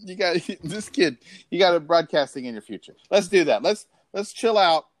what, you got this kid. You got a broadcasting in your future. Let's do that. Let's chill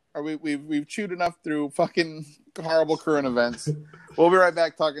out. Or we've chewed enough through fucking horrible current events. We'll be right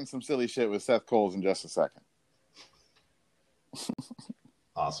back talking some silly shit with Seth Coles in just a second.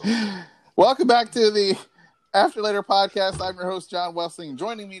 Awesome. Welcome back to the After Later podcast. I'm your host, John Wessling.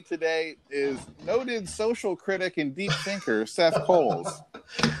 Joining me today is noted social critic and deep thinker, Seth Coles.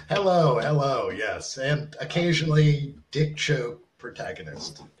 Hello, yes. And occasionally dick joke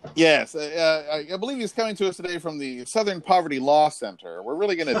protagonist. Yes, I believe he's coming to us today from the Southern Poverty Law Center. We're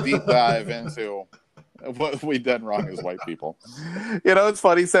really going to deep dive into what we've done wrong as white people. You know, it's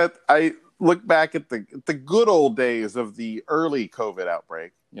funny, Seth. I look back at the good old days of the early COVID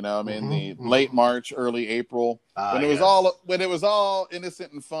outbreak. You know, I mean, the late March, early April, when it was all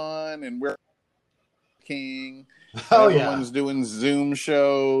innocent and fun, and we're king. Everyone's doing Zoom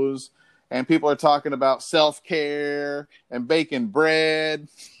shows, and people are talking about self-care and baking bread.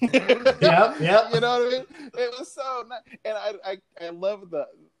 Yeah. You know what I mean? It was so nice. And I love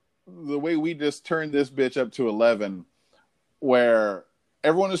the way we just turned this bitch up to 11, where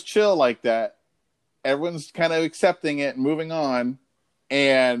everyone is chill like that. Everyone's kind of accepting it and moving on.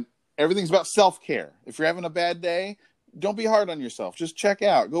 And everything's about self-care. If you're having a bad day, don't be hard on yourself. Just check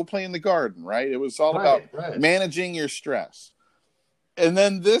out. Go play in the garden, right? It was all about managing your stress. And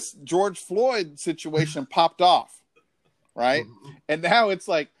then this George Floyd situation popped off, right? And now it's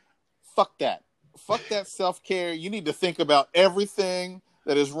like, fuck that. Fuck that self-care. You need to think about everything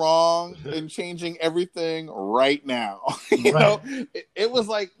that is wrong and changing everything right now. You know, it was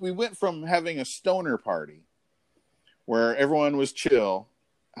like we went from having a stoner party where everyone was chill,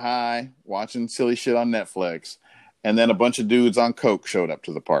 high, watching silly shit on Netflix, and then a bunch of dudes on coke showed up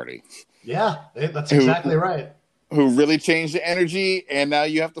to the party. Yeah, that's exactly right. Who really changed the energy, and now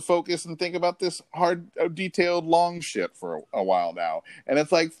you have to focus and think about this hard, detailed, long shit for a while now. And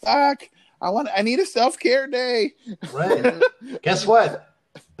it's like, fuck, I need a self-care day. Right. Guess what?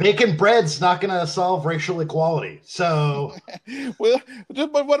 Baking bread's not going to solve racial equality. So, well,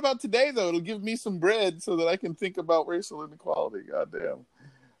 but what about today though? It'll give me some bread so that I can think about racial inequality. Goddamn.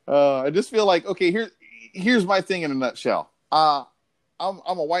 I just feel like, okay, here's my thing in a nutshell. I'm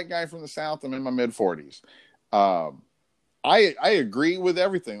a white guy from the South. I'm in my mid-40s. I agree with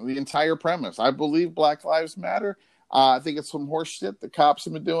everything, the entire premise. I believe Black Lives Matter. I think it's some horse shit the cops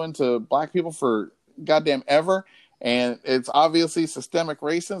have been doing to black people for goddamn ever. And it's obviously systemic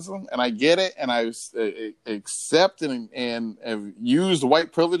racism, and I get it, and I accept and have used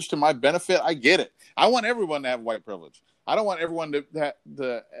white privilege to my benefit. I get it. I want everyone to have white privilege. I don't want everyone to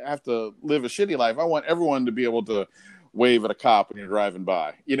have to live a shitty life. I want everyone to be able to wave at a cop when you're driving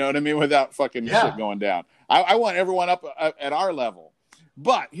by. You know what I mean? Without fucking shit going down. I want everyone up at our level.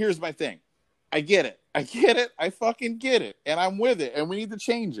 But here's my thing. I get it. I fucking get it. And I'm with it. And we need to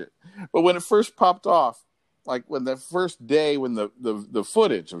change it. But when it first popped off, like when the first day, when the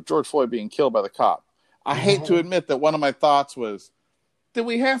footage of George Floyd being killed by the cop, I hate to admit that one of my thoughts was, do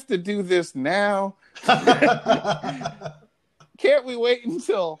we have to do this now? Can't we wait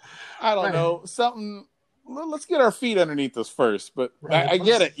until, I don't know, something? Let's get our feet underneath us first. But I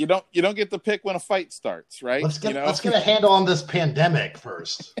get it. You don't get to pick when a fight starts, right? Let's get a handle on this pandemic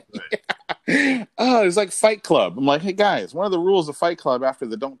first. Right. Oh, it's like Fight Club. I'm like, hey guys, one of the rules of Fight Club after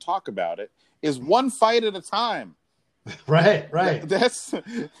the don't talk about it is one fight at a time. Right. It's not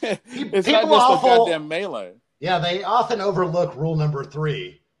just a goddamn melee. Yeah, they often overlook rule number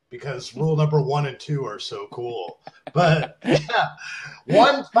 3 because rule number 1 and 2 are so cool. But yeah,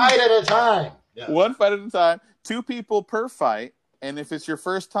 one fight at a time. Yeah. One fight at a time, 2 people per fight, and if it's your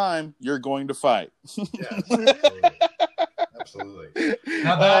first time, you're going to fight. Yes, absolutely.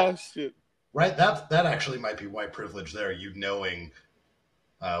 Now shit. Right, that actually might be white privilege there, you knowing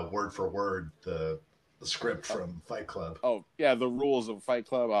word for word the script from Fight Club. Oh, yeah, the rules of Fight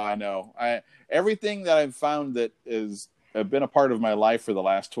Club. Oh, I know. Everything that I've found that is been a part of my life for the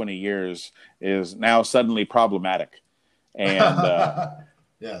last 20 years is now suddenly problematic. And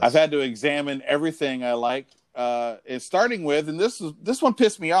yes. I've had to examine everything I like. It's starting with, and this one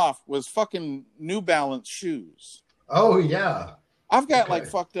pissed me off, was fucking New Balance shoes. Oh, yeah. I've got like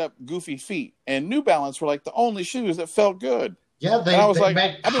fucked up goofy feet, and New Balance were like the only shoes that felt good. Yeah, they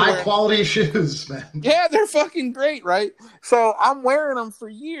make high quality shoes, man. Yeah, they're fucking great, right? So I'm wearing them for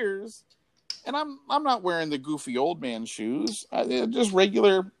years, and I'm not wearing the goofy old man shoes. They're just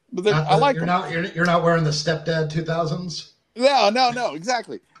regular. But I like them. You're not wearing the stepdad 2000s. No,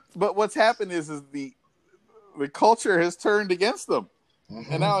 exactly. But what's happened is the culture has turned against them.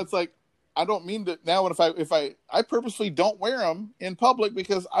 And now it's like, I don't mean to. Now, if I purposely don't wear them in public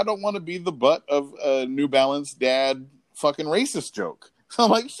because I don't want to be the butt of a New Balance dad fucking racist joke. So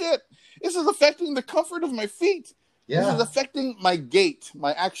I'm like, shit, this is affecting the comfort of my feet. Yeah. This is affecting my gait,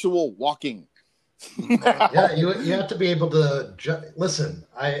 my actual walking. Yeah, you have to be able to listen.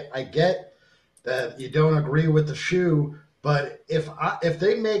 I get that you don't agree with the shoe, but if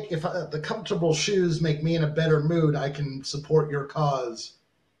the comfortable shoes make me in a better mood, I can support your cause.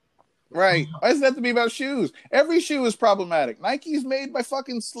 Right. Why does it have to be about shoes? Every shoe is problematic. Nike's made by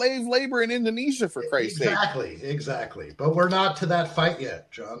fucking slave labor in Indonesia, for Christ's sake. Exactly. But we're not to that fight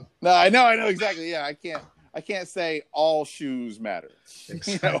yet, John. No, I know exactly. Yeah, I can't say all shoes matter.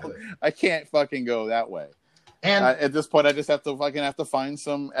 Exactly. I can't fucking go that way. And at this point, I just have to find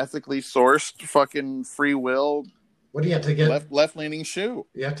some ethically sourced fucking free will. What do you have to get? Left-leaning shoe.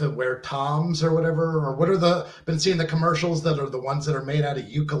 You have to wear Toms or whatever, or what are been seeing the commercials that are the ones that are made out of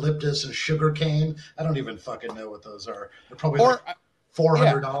eucalyptus and sugar cane. I don't even fucking know what those are. They're probably like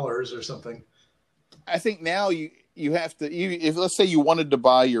 $400 or something. I think now you have to, if let's say you wanted to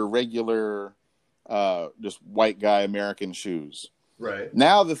buy your regular, just white guy American shoes. Right.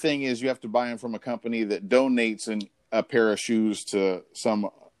 Now the thing is you have to buy them from a company that donates a pair of shoes to some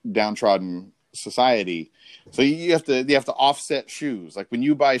downtrodden society. So you have to offset shoes. Like when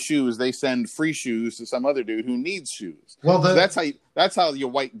you buy shoes, they send free shoes to some other dude who needs shoes. Well, so that's how you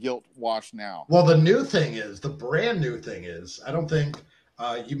white guilt wash now. Well, the brand new thing is, I don't think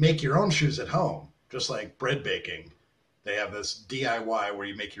you make your own shoes at home, just like bread baking. They have this DIY where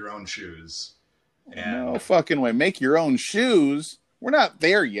you make your own shoes. And no fucking way. Make your own shoes? We're not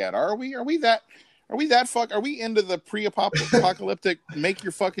there yet, are we? Are we into the pre-apocalyptic make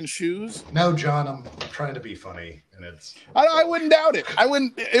your fucking shoes? No, John, I'm trying to be funny, and it's. I wouldn't doubt it.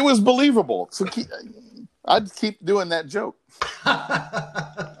 It was believable. So I'd keep doing that joke.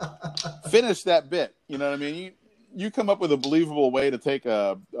 Finish that bit. You know what I mean? You come up with a believable way to take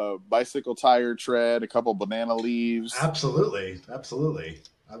a bicycle tire tread, a couple banana leaves. Absolutely.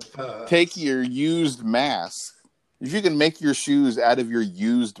 Take your used mask. If you can make your shoes out of your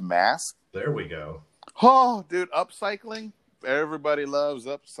used mask. There we go. Oh, dude, upcycling. Everybody loves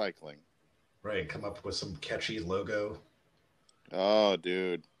upcycling. Right, come up with some catchy logo. Oh,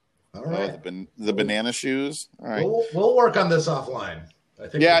 dude. All right. The banana shoes. All right. We'll work on this offline. I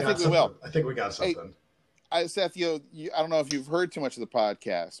think we will. I think we got something. Seth, I don't know if you've heard too much of the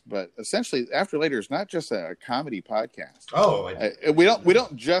podcast, but essentially, After Later is not just a comedy podcast. Oh, we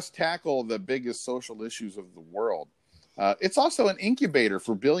don't just tackle the biggest social issues of the world. It's also an incubator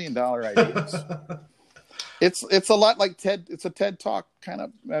for billion-dollar ideas. It's a lot like TED. It's a TED Talk kind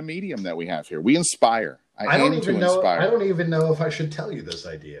of medium that we have here. We inspire. I don't even know if I should tell you this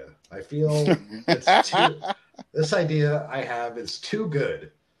idea. I feel this idea I have is too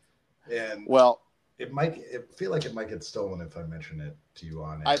good, and it feel like it might get stolen if I mention it to you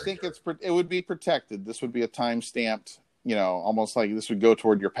on air. I think it would be protected. This would be a time-stamped, almost like this would go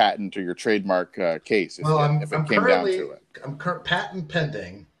toward your patent or your trademark case if it came down to it. I'm patent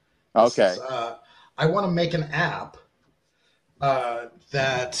pending. Okay. I want to make an app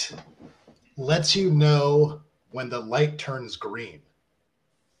that lets you know when the light turns green.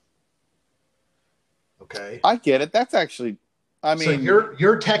 Okay. I get it. That's actually... so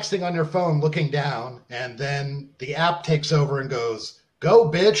you're texting on your phone looking down, and then the app takes over and goes, "Go,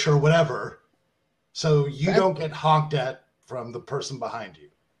 bitch," or whatever. So you don't get honked at from the person behind you.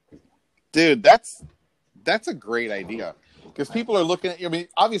 Dude, that's a great idea. Because people are looking at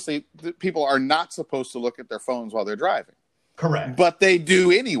obviously people are not supposed to look at their phones while they're driving. Correct. But they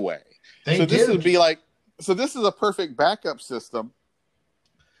do anyway. This would be this is a perfect backup system.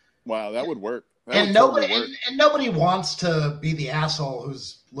 Wow, that would work. Nobody wants to be the asshole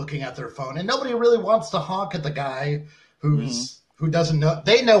who's looking at their phone, and nobody really wants to honk at the guy who doesn't know.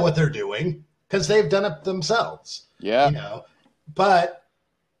 They know what they're doing because they've done it themselves. Yeah, but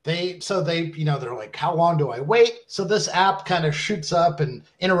they're like, how long do I wait? So this app kind of shoots up and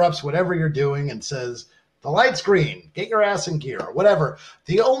interrupts whatever you're doing and says, the light's green, get your ass in gear, or whatever.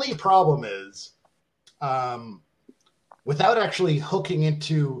 The only problem is, without actually hooking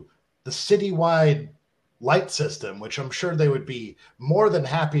into the citywide light system, which I'm sure they would be more than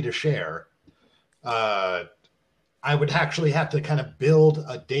happy to share, I would actually have to kind of build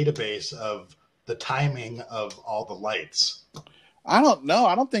a database of the timing of all the lights. I don't know.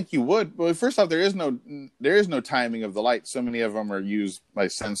 I don't think you would. Well, first off, there is no timing of the lights. So many of them are used by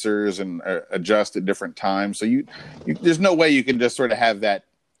sensors and adjust at different times. So there's no way you can just sort of have that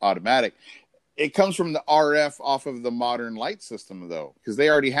automatic. It comes from the RF off of the modern light system, though, because they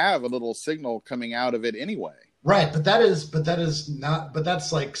already have a little signal coming out of it anyway. Right, but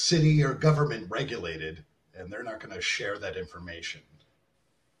that's like city or government regulated, and they're not going to share that information.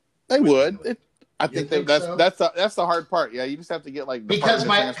 They would. I think that's the hard part. Yeah, you just have to get like because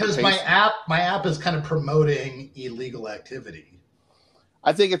my app is kind of promoting illegal activity.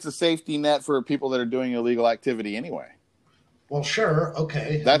 I think it's a safety net for people that are doing illegal activity anyway. Well, sure,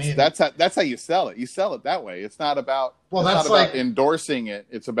 okay. That's how you sell it. You sell it that way. It's not about about endorsing it.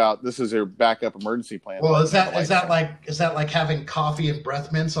 It's about this is your backup emergency plan. Well, is that like having coffee and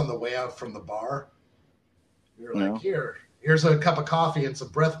breath mints on the way out from the bar? You're like, here's a cup of coffee and some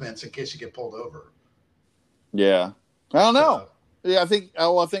breath mints in case you get pulled over. Yeah, I don't know. I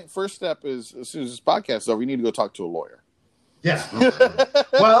think first step is as soon as this podcast is over, you need to go talk to a lawyer. Yeah.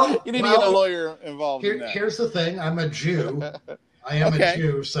 Well, you need to get a lawyer involved in that. Here's the thing. I'm a Jew. I am a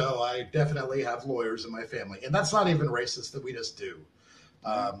Jew, so I definitely have lawyers in my family. And that's not even racist that we just do.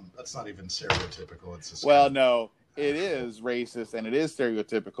 That's not even stereotypical. It's just no, it is racist and it is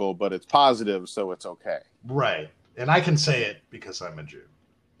stereotypical, but it's positive, so it's okay. Right. And I can say it because I'm a Jew.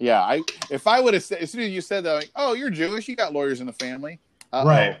 Yeah. If I would have said, as soon as you said that, like, oh, you're Jewish, you got lawyers in the family.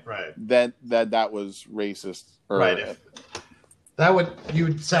 Right. That was racist. Right. You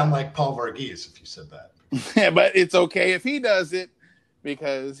would sound like Paul Varghese if you said that. Yeah, but it's okay if he does it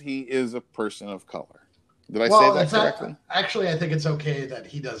because he is a person of color. Did I say that correctly? Actually, I think it's okay that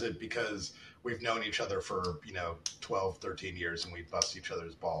he does it because we've known each other for 12, 13 years and we bust each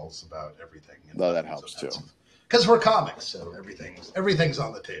other's balls about everything. Well, that helps too. Because we're comics, so everything's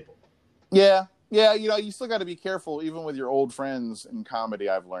on the table. Yeah. You still got to be careful, even with your old friends in comedy.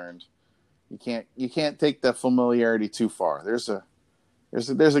 I've learned you can't take the familiarity too far. There's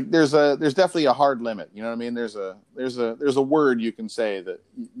definitely a hard limit. You know what I mean? There's a word you can say that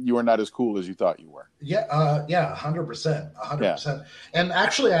you are not as cool as you thought you were. Yeah, 100%, 100%. And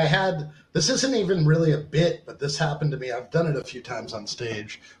actually, this isn't even really a bit, but this happened to me. I've done it a few times on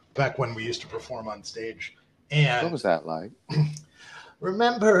stage back when we used to perform on stage. And what was that like?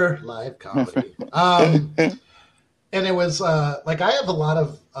 Remember live comedy. And it was like I have a lot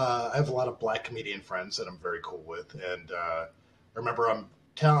of black comedian friends that I'm very cool with, and I remember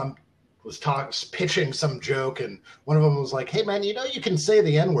pitching some joke, and one of them was like, "Hey man, you can say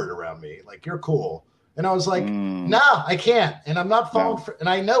the N-word around me, like you're cool," and I was like, "Nah, I can't," and I'm not falling for, and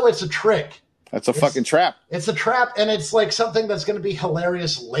I know it's a trick. It's a fucking trap. It's a trap, and it's like something that's going to be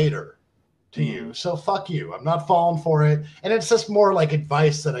hilarious later to you. So fuck you. I'm not falling for it, and it's just more like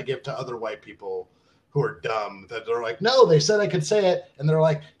advice that I give to other white people who are dumb, that they're like, no, they said I could say it. And they're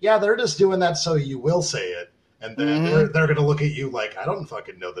like, yeah, they're just doing that so you will say it. And then they're going to look at you like, I don't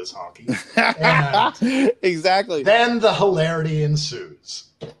fucking know this honky. And exactly. Then the hilarity ensues.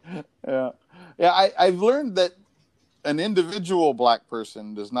 Yeah. I've learned that an individual black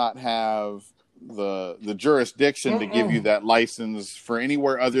person does not have the jurisdiction to give you that license for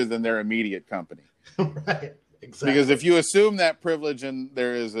anywhere other than their immediate company. Right. Exactly. Because if you assume that privilege and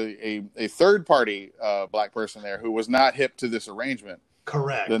there is a third party black person there who was not hip to this arrangement,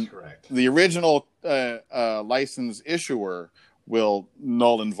 correct. The original license issuer will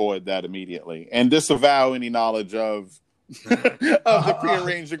null and void that immediately and disavow any knowledge of the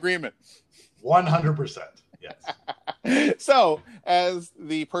prearranged agreement. 100%. Yes. So, as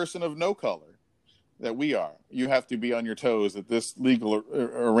the person of no color that we are, you have to be on your toes that this legal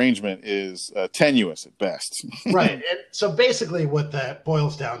arrangement is tenuous at best. Right. And so basically what that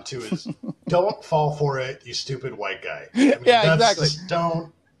boils down to is don't fall for it, you stupid white guy. I mean, exactly.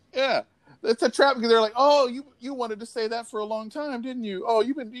 Don't. Yeah. It's a trap because they're like, oh, you wanted to say that for a long time, didn't you? Oh,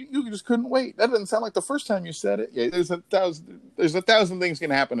 you just couldn't wait. That doesn't sound like the first time you said it. Yeah, there's a thousand things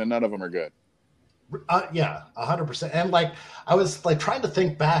can happen and none of them are good. Yeah, 100%. And like, I was like trying to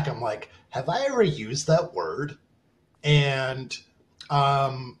think back. I'm like, have I ever used that word? And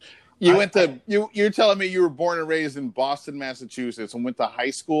you're telling me you were born and raised in Boston, Massachusetts, and went to high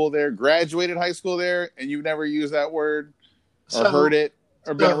school there, graduated high school there, and you've never used that word or heard it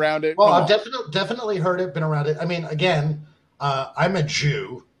or been around it? Well, I've definitely heard it, been around it. I mean, again, I'm a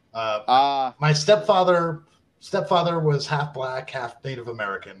Jew. My stepfather was half black, half Native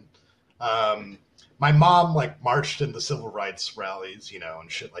American. My mom like marched in the civil rights rallies,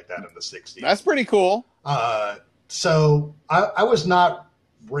 and shit like that in the 60s. That's pretty cool. So I was not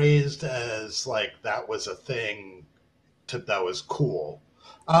raised as like that was a thing that was cool.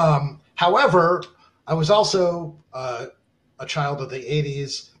 However, I was also a child of the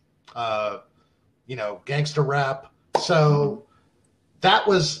 80s, gangster rap. So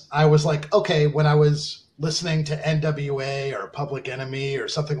I was like, okay, when I was listening to NWA or Public Enemy or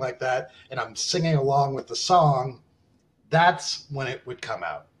something like that, and I'm singing along with the song, that's when it would come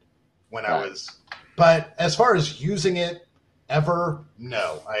out. When I was But as far as using it ever,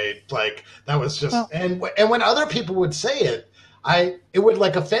 no. I like that was just and when other people would say it, it would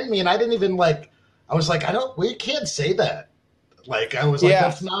like offend me, and I didn't even like. I was like, we can't say that. Like I was like,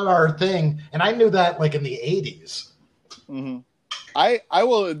 that's not our thing, and I knew that like in the 80s. Mm-hmm. I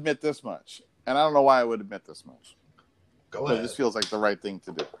will admit this much, and I don't know why I would admit this much. Go ahead. This feels like the right thing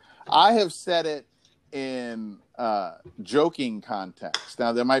to do. I have said it in joking context.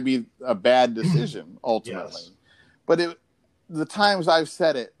 Now, there might be a bad decision ultimately, but the times I've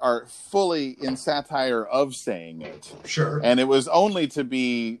said it are fully in satire of saying it. Sure. And it was only to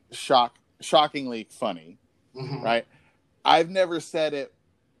be shockingly funny, right? I've never said it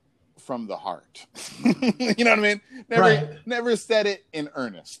from the heart. You know what I mean? Never said it in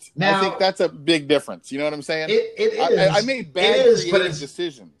earnest. Now, I think that's a big difference. You know what I'm saying? It is. I made bad creative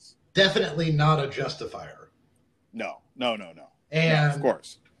decisions. Definitely not a justifier. No. And of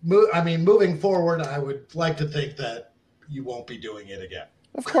course. Moving forward, I would like to think that you won't be doing it again.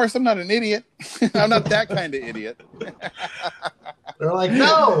 Of course, I'm not an idiot. I'm not that kind of idiot. They're like,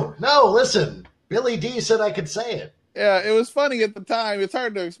 no, listen. Billy D said I could say it. Yeah, it was funny at the time. It's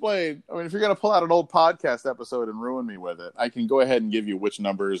hard to explain. I mean, if you're going to pull out an old podcast episode and ruin me with it, I can go ahead and give you which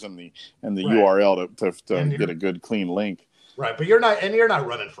numbers and the URL to get a good, clean link. Right, but you're not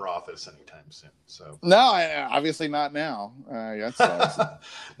running for office anytime soon. So no, obviously not now.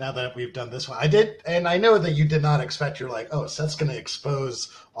 Now that we've done this one, I did, and I know that you did not expect. You're like, oh, Seth's going to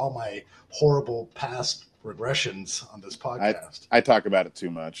expose all my horrible past regressions on this podcast. I talk about it too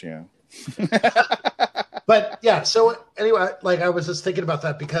much, yeah. But yeah, so anyway, like I was just thinking about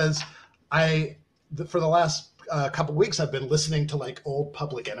that because for the last couple weeks, I've been listening to like old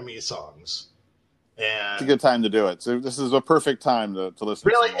Public Enemy songs. And it's a good time to do it. So this is a perfect time to listen.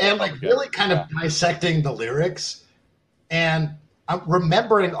 Really, and like really kind of dissecting the lyrics. And I'm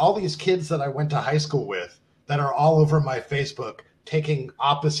remembering all these kids that I went to high school with that are all over my Facebook taking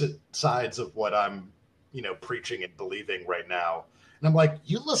opposite sides of what I'm, preaching and believing right now. And I'm like,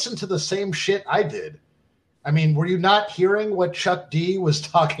 you listen to the same shit I did. I mean, were you not hearing what Chuck D was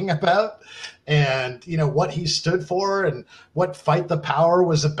talking about and, what he stood for and what Fight the Power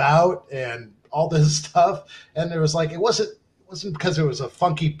was about and all this stuff? And there was like, it wasn't because it was a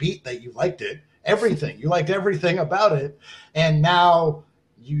funky beat that you liked it. Everything. You liked everything about it. And now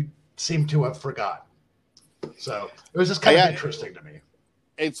you seem to have forgotten. So it was just kind of interesting to me.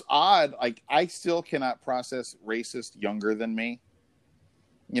 It's odd. Like, I still cannot process racist younger than me.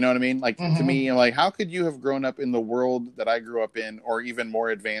 You know what I mean? Like, to me, like, how could you have grown up in the world that I grew up in or even more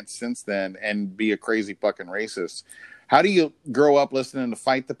advanced since then and be a crazy fucking racist? How do you grow up listening to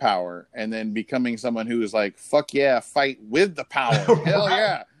Fight the Power and then becoming someone who is like, fuck yeah, fight with the power? Hell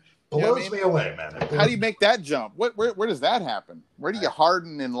yeah. Blows me away, man. How do you make that jump? Where does that happen? Where do you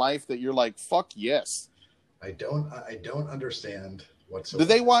harden in life that you're like, fuck yes? I don't understand whatsoever. Do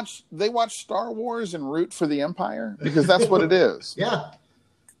they watch Star Wars and root for the Empire? Because that's what it is. Yeah.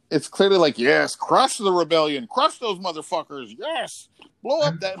 It's clearly like, yes, crush the rebellion, crush those motherfuckers, yes, blow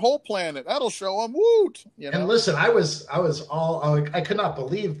up that whole planet. That'll show them, woot. And listen, I could not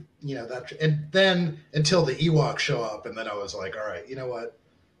believe, that, and then until the Ewoks show up, and then I was like, all right, you know what?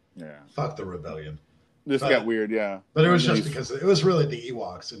 Yeah, fuck the rebellion. This got weird, yeah. But it was just because it was really the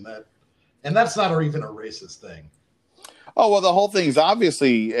Ewoks, and that's not even a racist thing. Oh, well, the whole thing is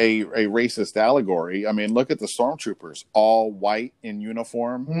obviously a racist allegory. I mean, look at the stormtroopers, all white in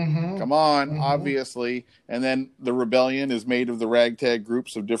uniform. Come on, obviously. And then the rebellion is made of the ragtag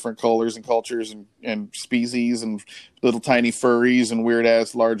groups of different colors and cultures and species and little tiny furries and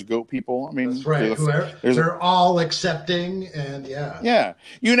weird-ass large goat people. I mean, that's right. They're all accepting and Yeah.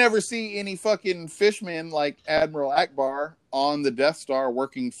 You never see any fucking fishmen like Admiral Akbar on the Death Star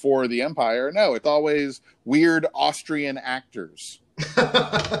working for the Empire. No, it's always weird Austrian actors.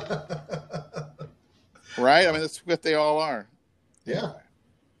 Right? I mean, that's what they all are. Yeah.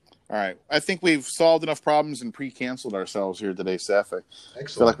 All right. I think we've solved enough problems and pre-canceled ourselves here today, Seth. I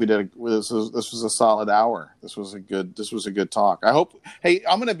feel like we did. This was a solid hour. This was a good talk. I hope. Hey,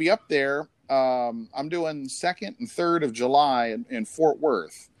 I'm going to be up there. I'm doing 2nd and 3rd of July in Fort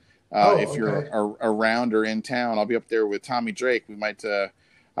Worth. If you're around or in town, I'll be up there with Tommy Drake. We might, I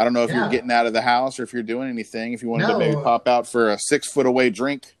don't know if you're getting out of the house or if you're doing anything. If you wanted to maybe pop out for a 6 foot away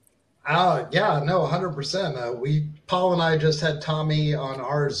drink. 100%. Paul and I just had Tommy on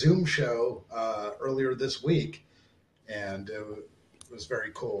our Zoom show earlier this week, and it was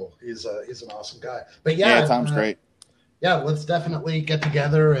very cool. He's an awesome guy. But Tom's great. Yeah, let's definitely get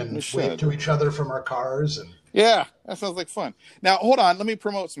together and wave to each other from our cars and. Yeah. That sounds like fun. Now, hold on. Let me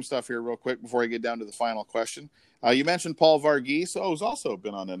promote some stuff here real quick before I get down to the final question. You mentioned Paul Varghese, who's also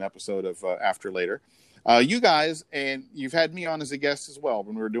been on an episode of After Later. You guys, and you've had me on as a guest as well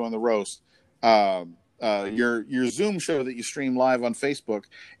when we were doing the roast. Your Zoom show that you stream live on Facebook,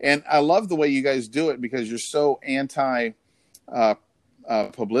 and I love the way you guys do it because you're so anti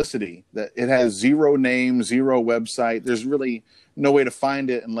publicity that it has zero name, zero website. There's really no way to find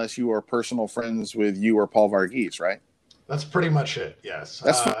it unless you are personal friends with you or Paul Varghese, right? That's pretty much it. Yes,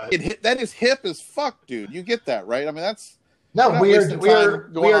 that is hip as fuck, dude. You get that, right? I mean, that's we are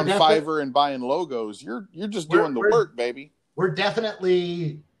going on Fiverr and buying logos. You're just doing the work, baby. We're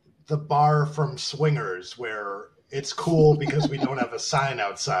definitely the bar from Swingers where it's cool because we don't have a sign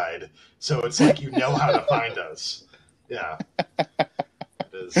outside, so it's like you know how to find us. Yeah.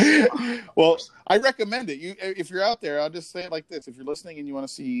 Well, I recommend it. If you're out there, I'll just say it like this: if you're listening and you want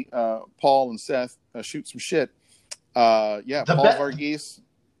to see Paul and Seth shoot some shit, Paul Varghese.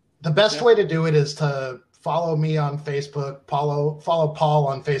 The best way to do it is to follow me on Facebook. Follow Paul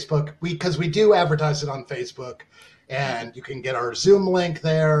on Facebook because we do advertise it on Facebook, and you can get our Zoom link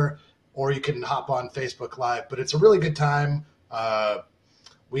there, or you can hop on Facebook Live. But it's a really good time.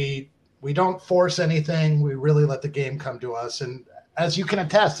 We don't force anything. We really let the game come to us, and as you can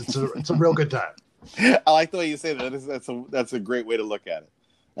attest, it's a real good time. I like the way you say that. That's a great way to look at it.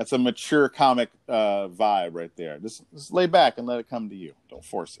 That's a mature comic vibe right there. Just lay back and let it come to you. Don't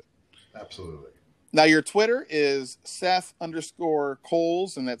force it. Absolutely. Now, your Twitter is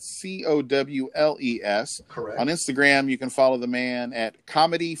Seth_Coles, and that's COWLES. Correct. On Instagram, you can follow the man at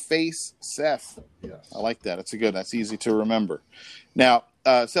Comedy Face Seth. Yes. I like that. That's easy to remember. Now,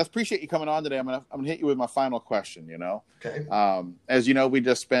 Seth, appreciate you coming on today. I'm gonna hit you with my final question. Okay. As you know, we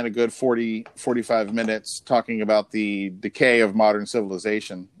just spent a good 45 minutes talking about the decay of modern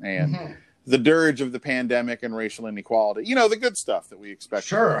civilization and the dirge of the pandemic and racial inequality. The good stuff that we expect.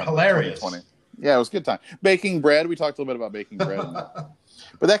 Sure, hilarious. Yeah, it was a good time. Baking bread. We talked a little bit about baking bread.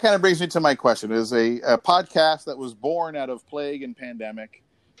 But that kind of brings me to my question. It is a podcast that was born out of plague and pandemic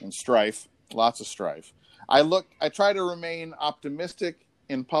and strife, lots of strife. I try to remain optimistic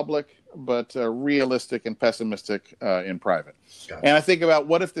in public, but realistic and pessimistic in private. Gotcha. And I think about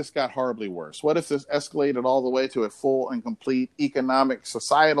what if this got horribly worse? What if this escalated all the way to a full and complete economic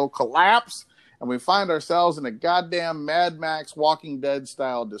societal collapse? And we find ourselves in a goddamn Mad Max Walking Dead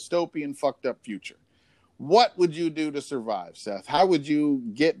style dystopian fucked up future. What would you do to survive, Seth? How would you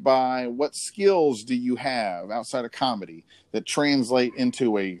get by? What skills do you have outside of comedy that translate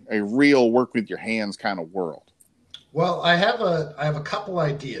into a real work with your hands kind of world? Well, I have a couple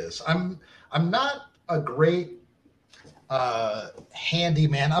ideas. I'm not a great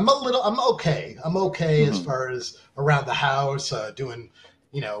handyman. I'm okay. I'm okay as far as around the house, doing,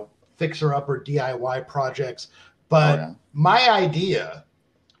 fixer-upper DIY projects. But my idea,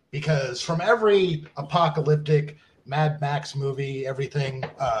 because from every apocalyptic Mad Max movie, everything,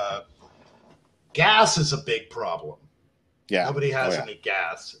 gas is a big problem. Yeah. Nobody has any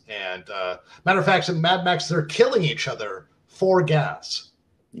gas. And matter of fact, in Mad Max, they're killing each other for gas.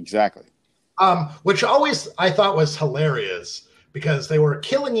 Exactly. Which always I thought was hilarious because they were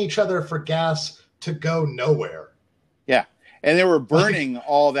killing each other for gas to go nowhere. Yeah. And they were burning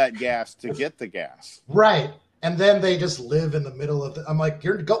all that gas to get the gas. Right. And then they just live in the middle of I'm like,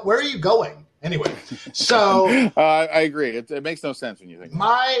 where are you going? Anyway, so I agree. It makes no sense when you think.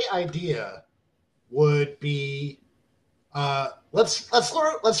 My idea would be, let's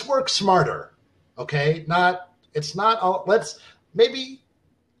work smarter. Okay, maybe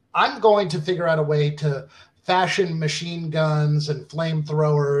I'm going to figure out a way to fashion machine guns and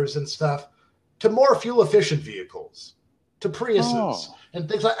flamethrowers and stuff to more fuel efficient vehicles, to Priuses and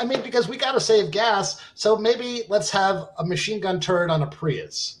things like. Because we got to save gas, so maybe let's have a machine gun turret on a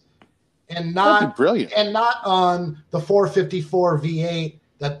Prius. And not brilliant. And not on the 454 V8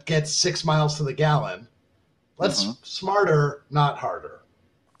 that gets 6 miles to the gallon. Let's smarter, not harder.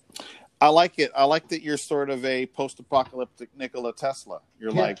 I like it. I like that you're sort of a post-apocalyptic Nikola Tesla.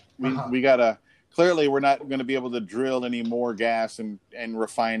 You're like, we gotta. Clearly, we're not going to be able to drill any more gas and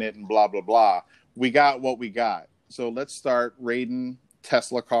refine it and blah blah blah. We got what we got. So let's start raiding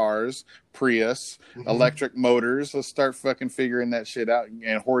Tesla cars, Prius, electric motors. Let's start fucking figuring that shit out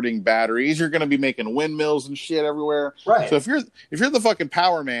and hoarding batteries. You're going to be making windmills and shit everywhere. Right. So if you're the fucking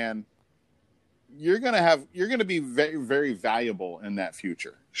power man, you're going to be very, very valuable in that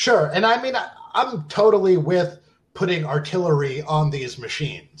future. Sure. And I'm totally with putting artillery on these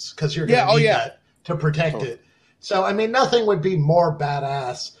machines because you're going to need that to protect it. So, nothing would be more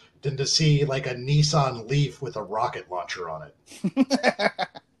badass than to see like a Nissan Leaf with a rocket launcher on it.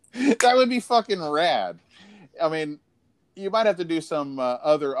 That would be fucking rad. I mean, you might have to do some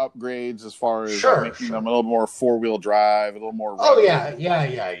other upgrades as far as making them a little more 4-wheel drive, a little more. Oh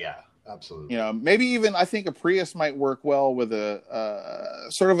yeah. Absolutely. Maybe even I think a Prius might work well with a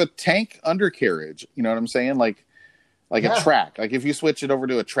sort of a tank undercarriage. You know what I'm saying? Like a track. Like if you switch it over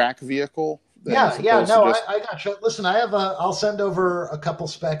to a track vehicle. I got you. Listen, I'll send over a couple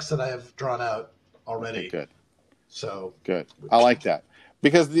specs that I have drawn out already. Okay, good. So good. I like that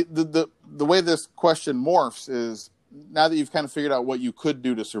because the way this question morphs is now that you've kind of figured out what you could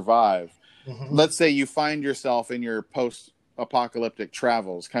do to survive. Mm-hmm. Let's say you find yourself in your post-apocalyptic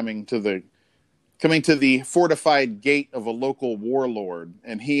travels coming to the fortified gate of a local warlord,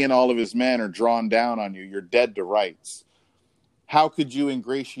 and he and all of his men are drawn down on you. You're dead to rights. How could you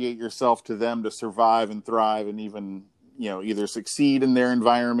ingratiate yourself to them to survive and thrive and even, either succeed in their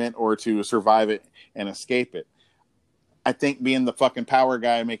environment or to survive it and escape it? I think being the fucking power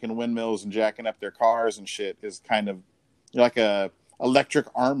guy making windmills and jacking up their cars and shit is kind of like a electric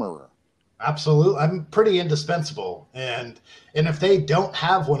armorer. Absolutely. I'm pretty indispensable. And if they don't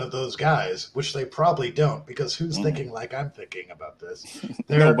have one of those guys, which they probably don't, because who's thinking like I'm thinking about this?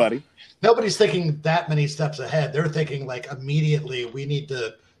 Nobody's thinking that many steps ahead. They're thinking like immediately we need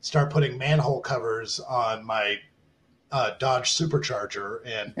to start putting manhole covers on my Dodge Supercharger.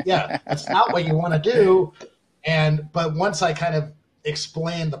 And yeah, that's not what you want to do. But once I kind of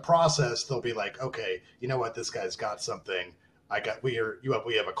explain the process, they'll be like, okay, you know what? This guy's got something. We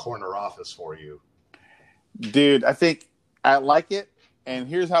have a corner office for you. Dude, I think I like it. And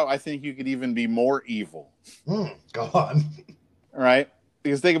here's how I think you could even be more evil. Go on. All right.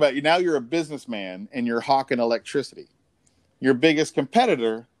 Because think about it. Now you're a businessman and you're hawking electricity. Your biggest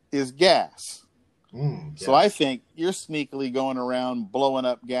competitor is gas. So I think you're sneakily going around blowing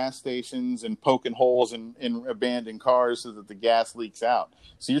up gas stations and poking holes in abandoned cars so that the gas leaks out.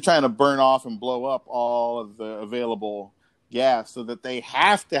 So you're trying to burn off and blow up all of the available gas so that they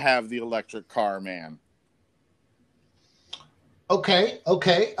have to have the electric car, man. Okay.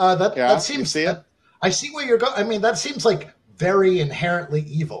 That seems. See it? I see where you're going. I mean, that seems like very inherently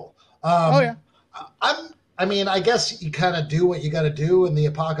evil. I guess you kind of do what you got to do in the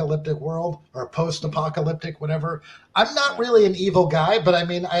apocalyptic world or post-apocalyptic, whatever. I'm not really an evil guy, but I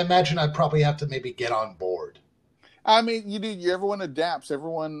mean, I imagine I'd probably have to maybe get on board. I mean, everyone adapts,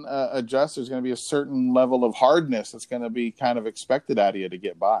 everyone adjusts. There's going to be a certain level of hardness that's going to be kind of expected out of you to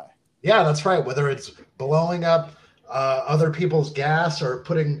get by. Yeah, that's right. Whether it's blowing up other people's gas or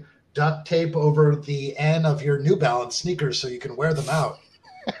putting duct tape over the end of your New Balance sneakers so you can wear them out.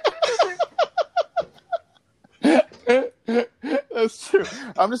 That's true.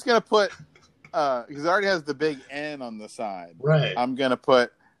 I'm just going to put, because it already has the big N on the side. Right. I'm going to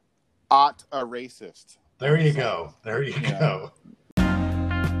put, "Ot a racist." There you go. Go.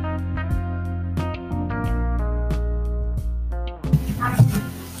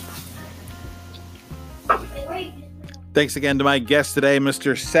 Thanks again to my guest today,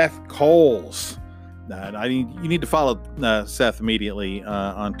 Mr. Seth Coles. You need to follow Seth immediately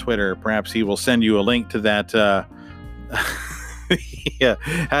on Twitter. Perhaps he will send you a link to that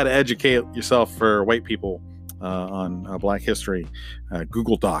how to educate yourself for white people on Black History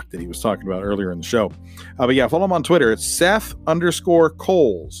Google Doc that he was talking about earlier in the show. But yeah, follow him on Twitter. It's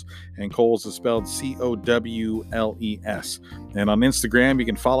Seth_Coles, and Coles is spelled Cowles. And on Instagram, you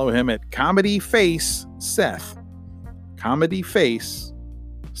can follow him at Comedy Face Seth. Comedy Face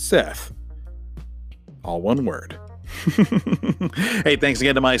Seth. All one word. Hey, thanks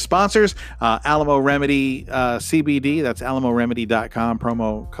again to my sponsors, Alamo Remedy CBD. That's alamoremedy.com.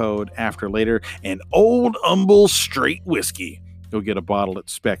 Promo code AFTERLATER. And Old Humble Straight Whiskey. Go get a bottle at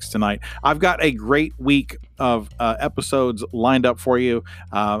Specs tonight. I've got a great week of episodes lined up for you.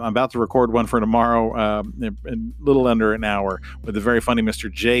 I'm about to record one for tomorrow, in a little under an hour, with the very funny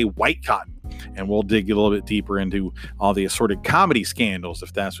Mr. Jay Whitecotton. And we'll dig a little bit deeper into all the assorted comedy scandals,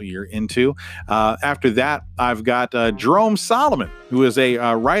 if that's what you're into. After that, I've got Jerome Solomon, who is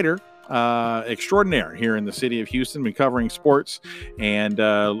a writer extraordinaire here in the city of Houston, been covering sports and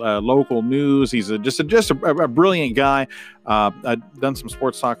local news. He's just a brilliant guy. I've done some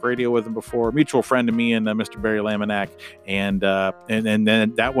sports talk radio with him before. Mutual friend of me and Mr. Barry Laminack, and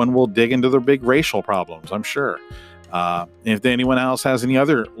then that one will dig into their big racial problems, I'm sure. If anyone else has any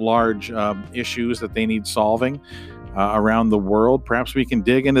other large issues that they need solving around the world, perhaps we can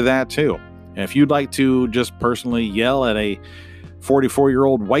dig into that too. And if you'd like to just personally yell at a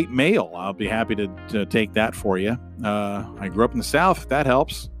 44-year-old white male, I'll be happy to take that for you. I grew up in the South, if that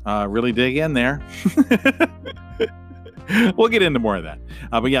helps. Really dig in there. We'll get into more of that.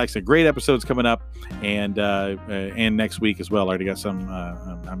 But yeah, like I said, great episodes coming up, and next week as well. I already got some.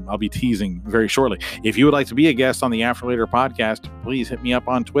 I'll be teasing very shortly. If you would like to be a guest on the After Later podcast, please hit me up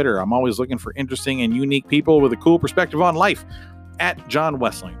on Twitter. I'm always looking for interesting and unique people with a cool perspective on life. At John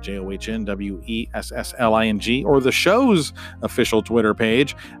Wessling, JohnWessling, or the show's official Twitter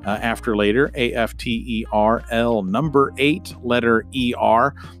page, After Later, AFTERL, number 8, letter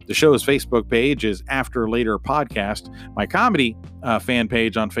ER. The show's Facebook page is After Later Podcast. My comedy fan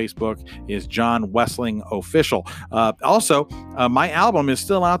page on Facebook is John Wessling Official. Also, my album is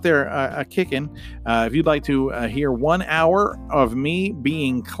still out there kicking. If you'd like to hear 1 hour of me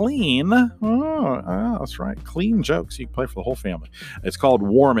being clean, that's right, clean jokes you can play for the whole family. It's called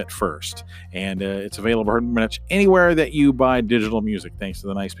Warm It First, and it's available pretty much anywhere that you buy digital music, thanks to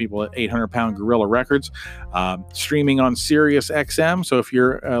the nice people at 800 Pound Gorilla Records. Streaming on Sirius XM, so if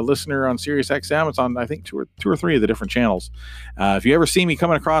you're a listener on Sirius XM, it's on, I think, two or three of the different channels. If you ever see me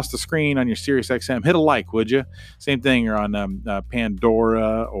coming across the screen on your Sirius XM, hit a like, would you? Same thing, you're on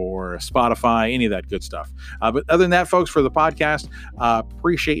Pandora or Spotify, any of that good stuff. But other than that, folks, for the podcast,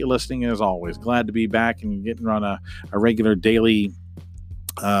 appreciate you listening as always. Glad to be back and getting on a regular daily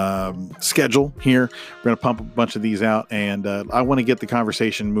schedule here. We're going to pump a bunch of these out, and I want to get the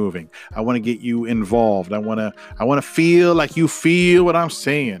conversation moving. I want to get you involved. I want to feel like you feel what I'm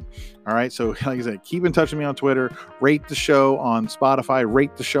saying. All right. So like I said, keep in touch with me on Twitter, rate the show on Spotify,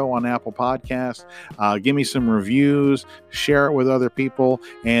 rate the show on Apple Podcasts, give me some reviews, share it with other people,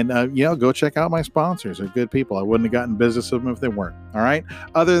 and, go check out my sponsors. They're good people. I wouldn't have gotten business with them if they weren't. All right.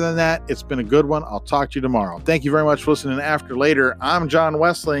 Other than that, it's been a good one. I'll talk to you tomorrow. Thank you very much for listening to After Later. I'm John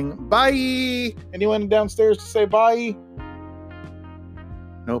Wessling. Bye. Anyone downstairs to say bye?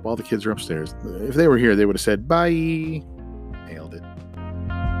 Nope. All the kids are upstairs. If they were here, they would have said bye. Nailed it.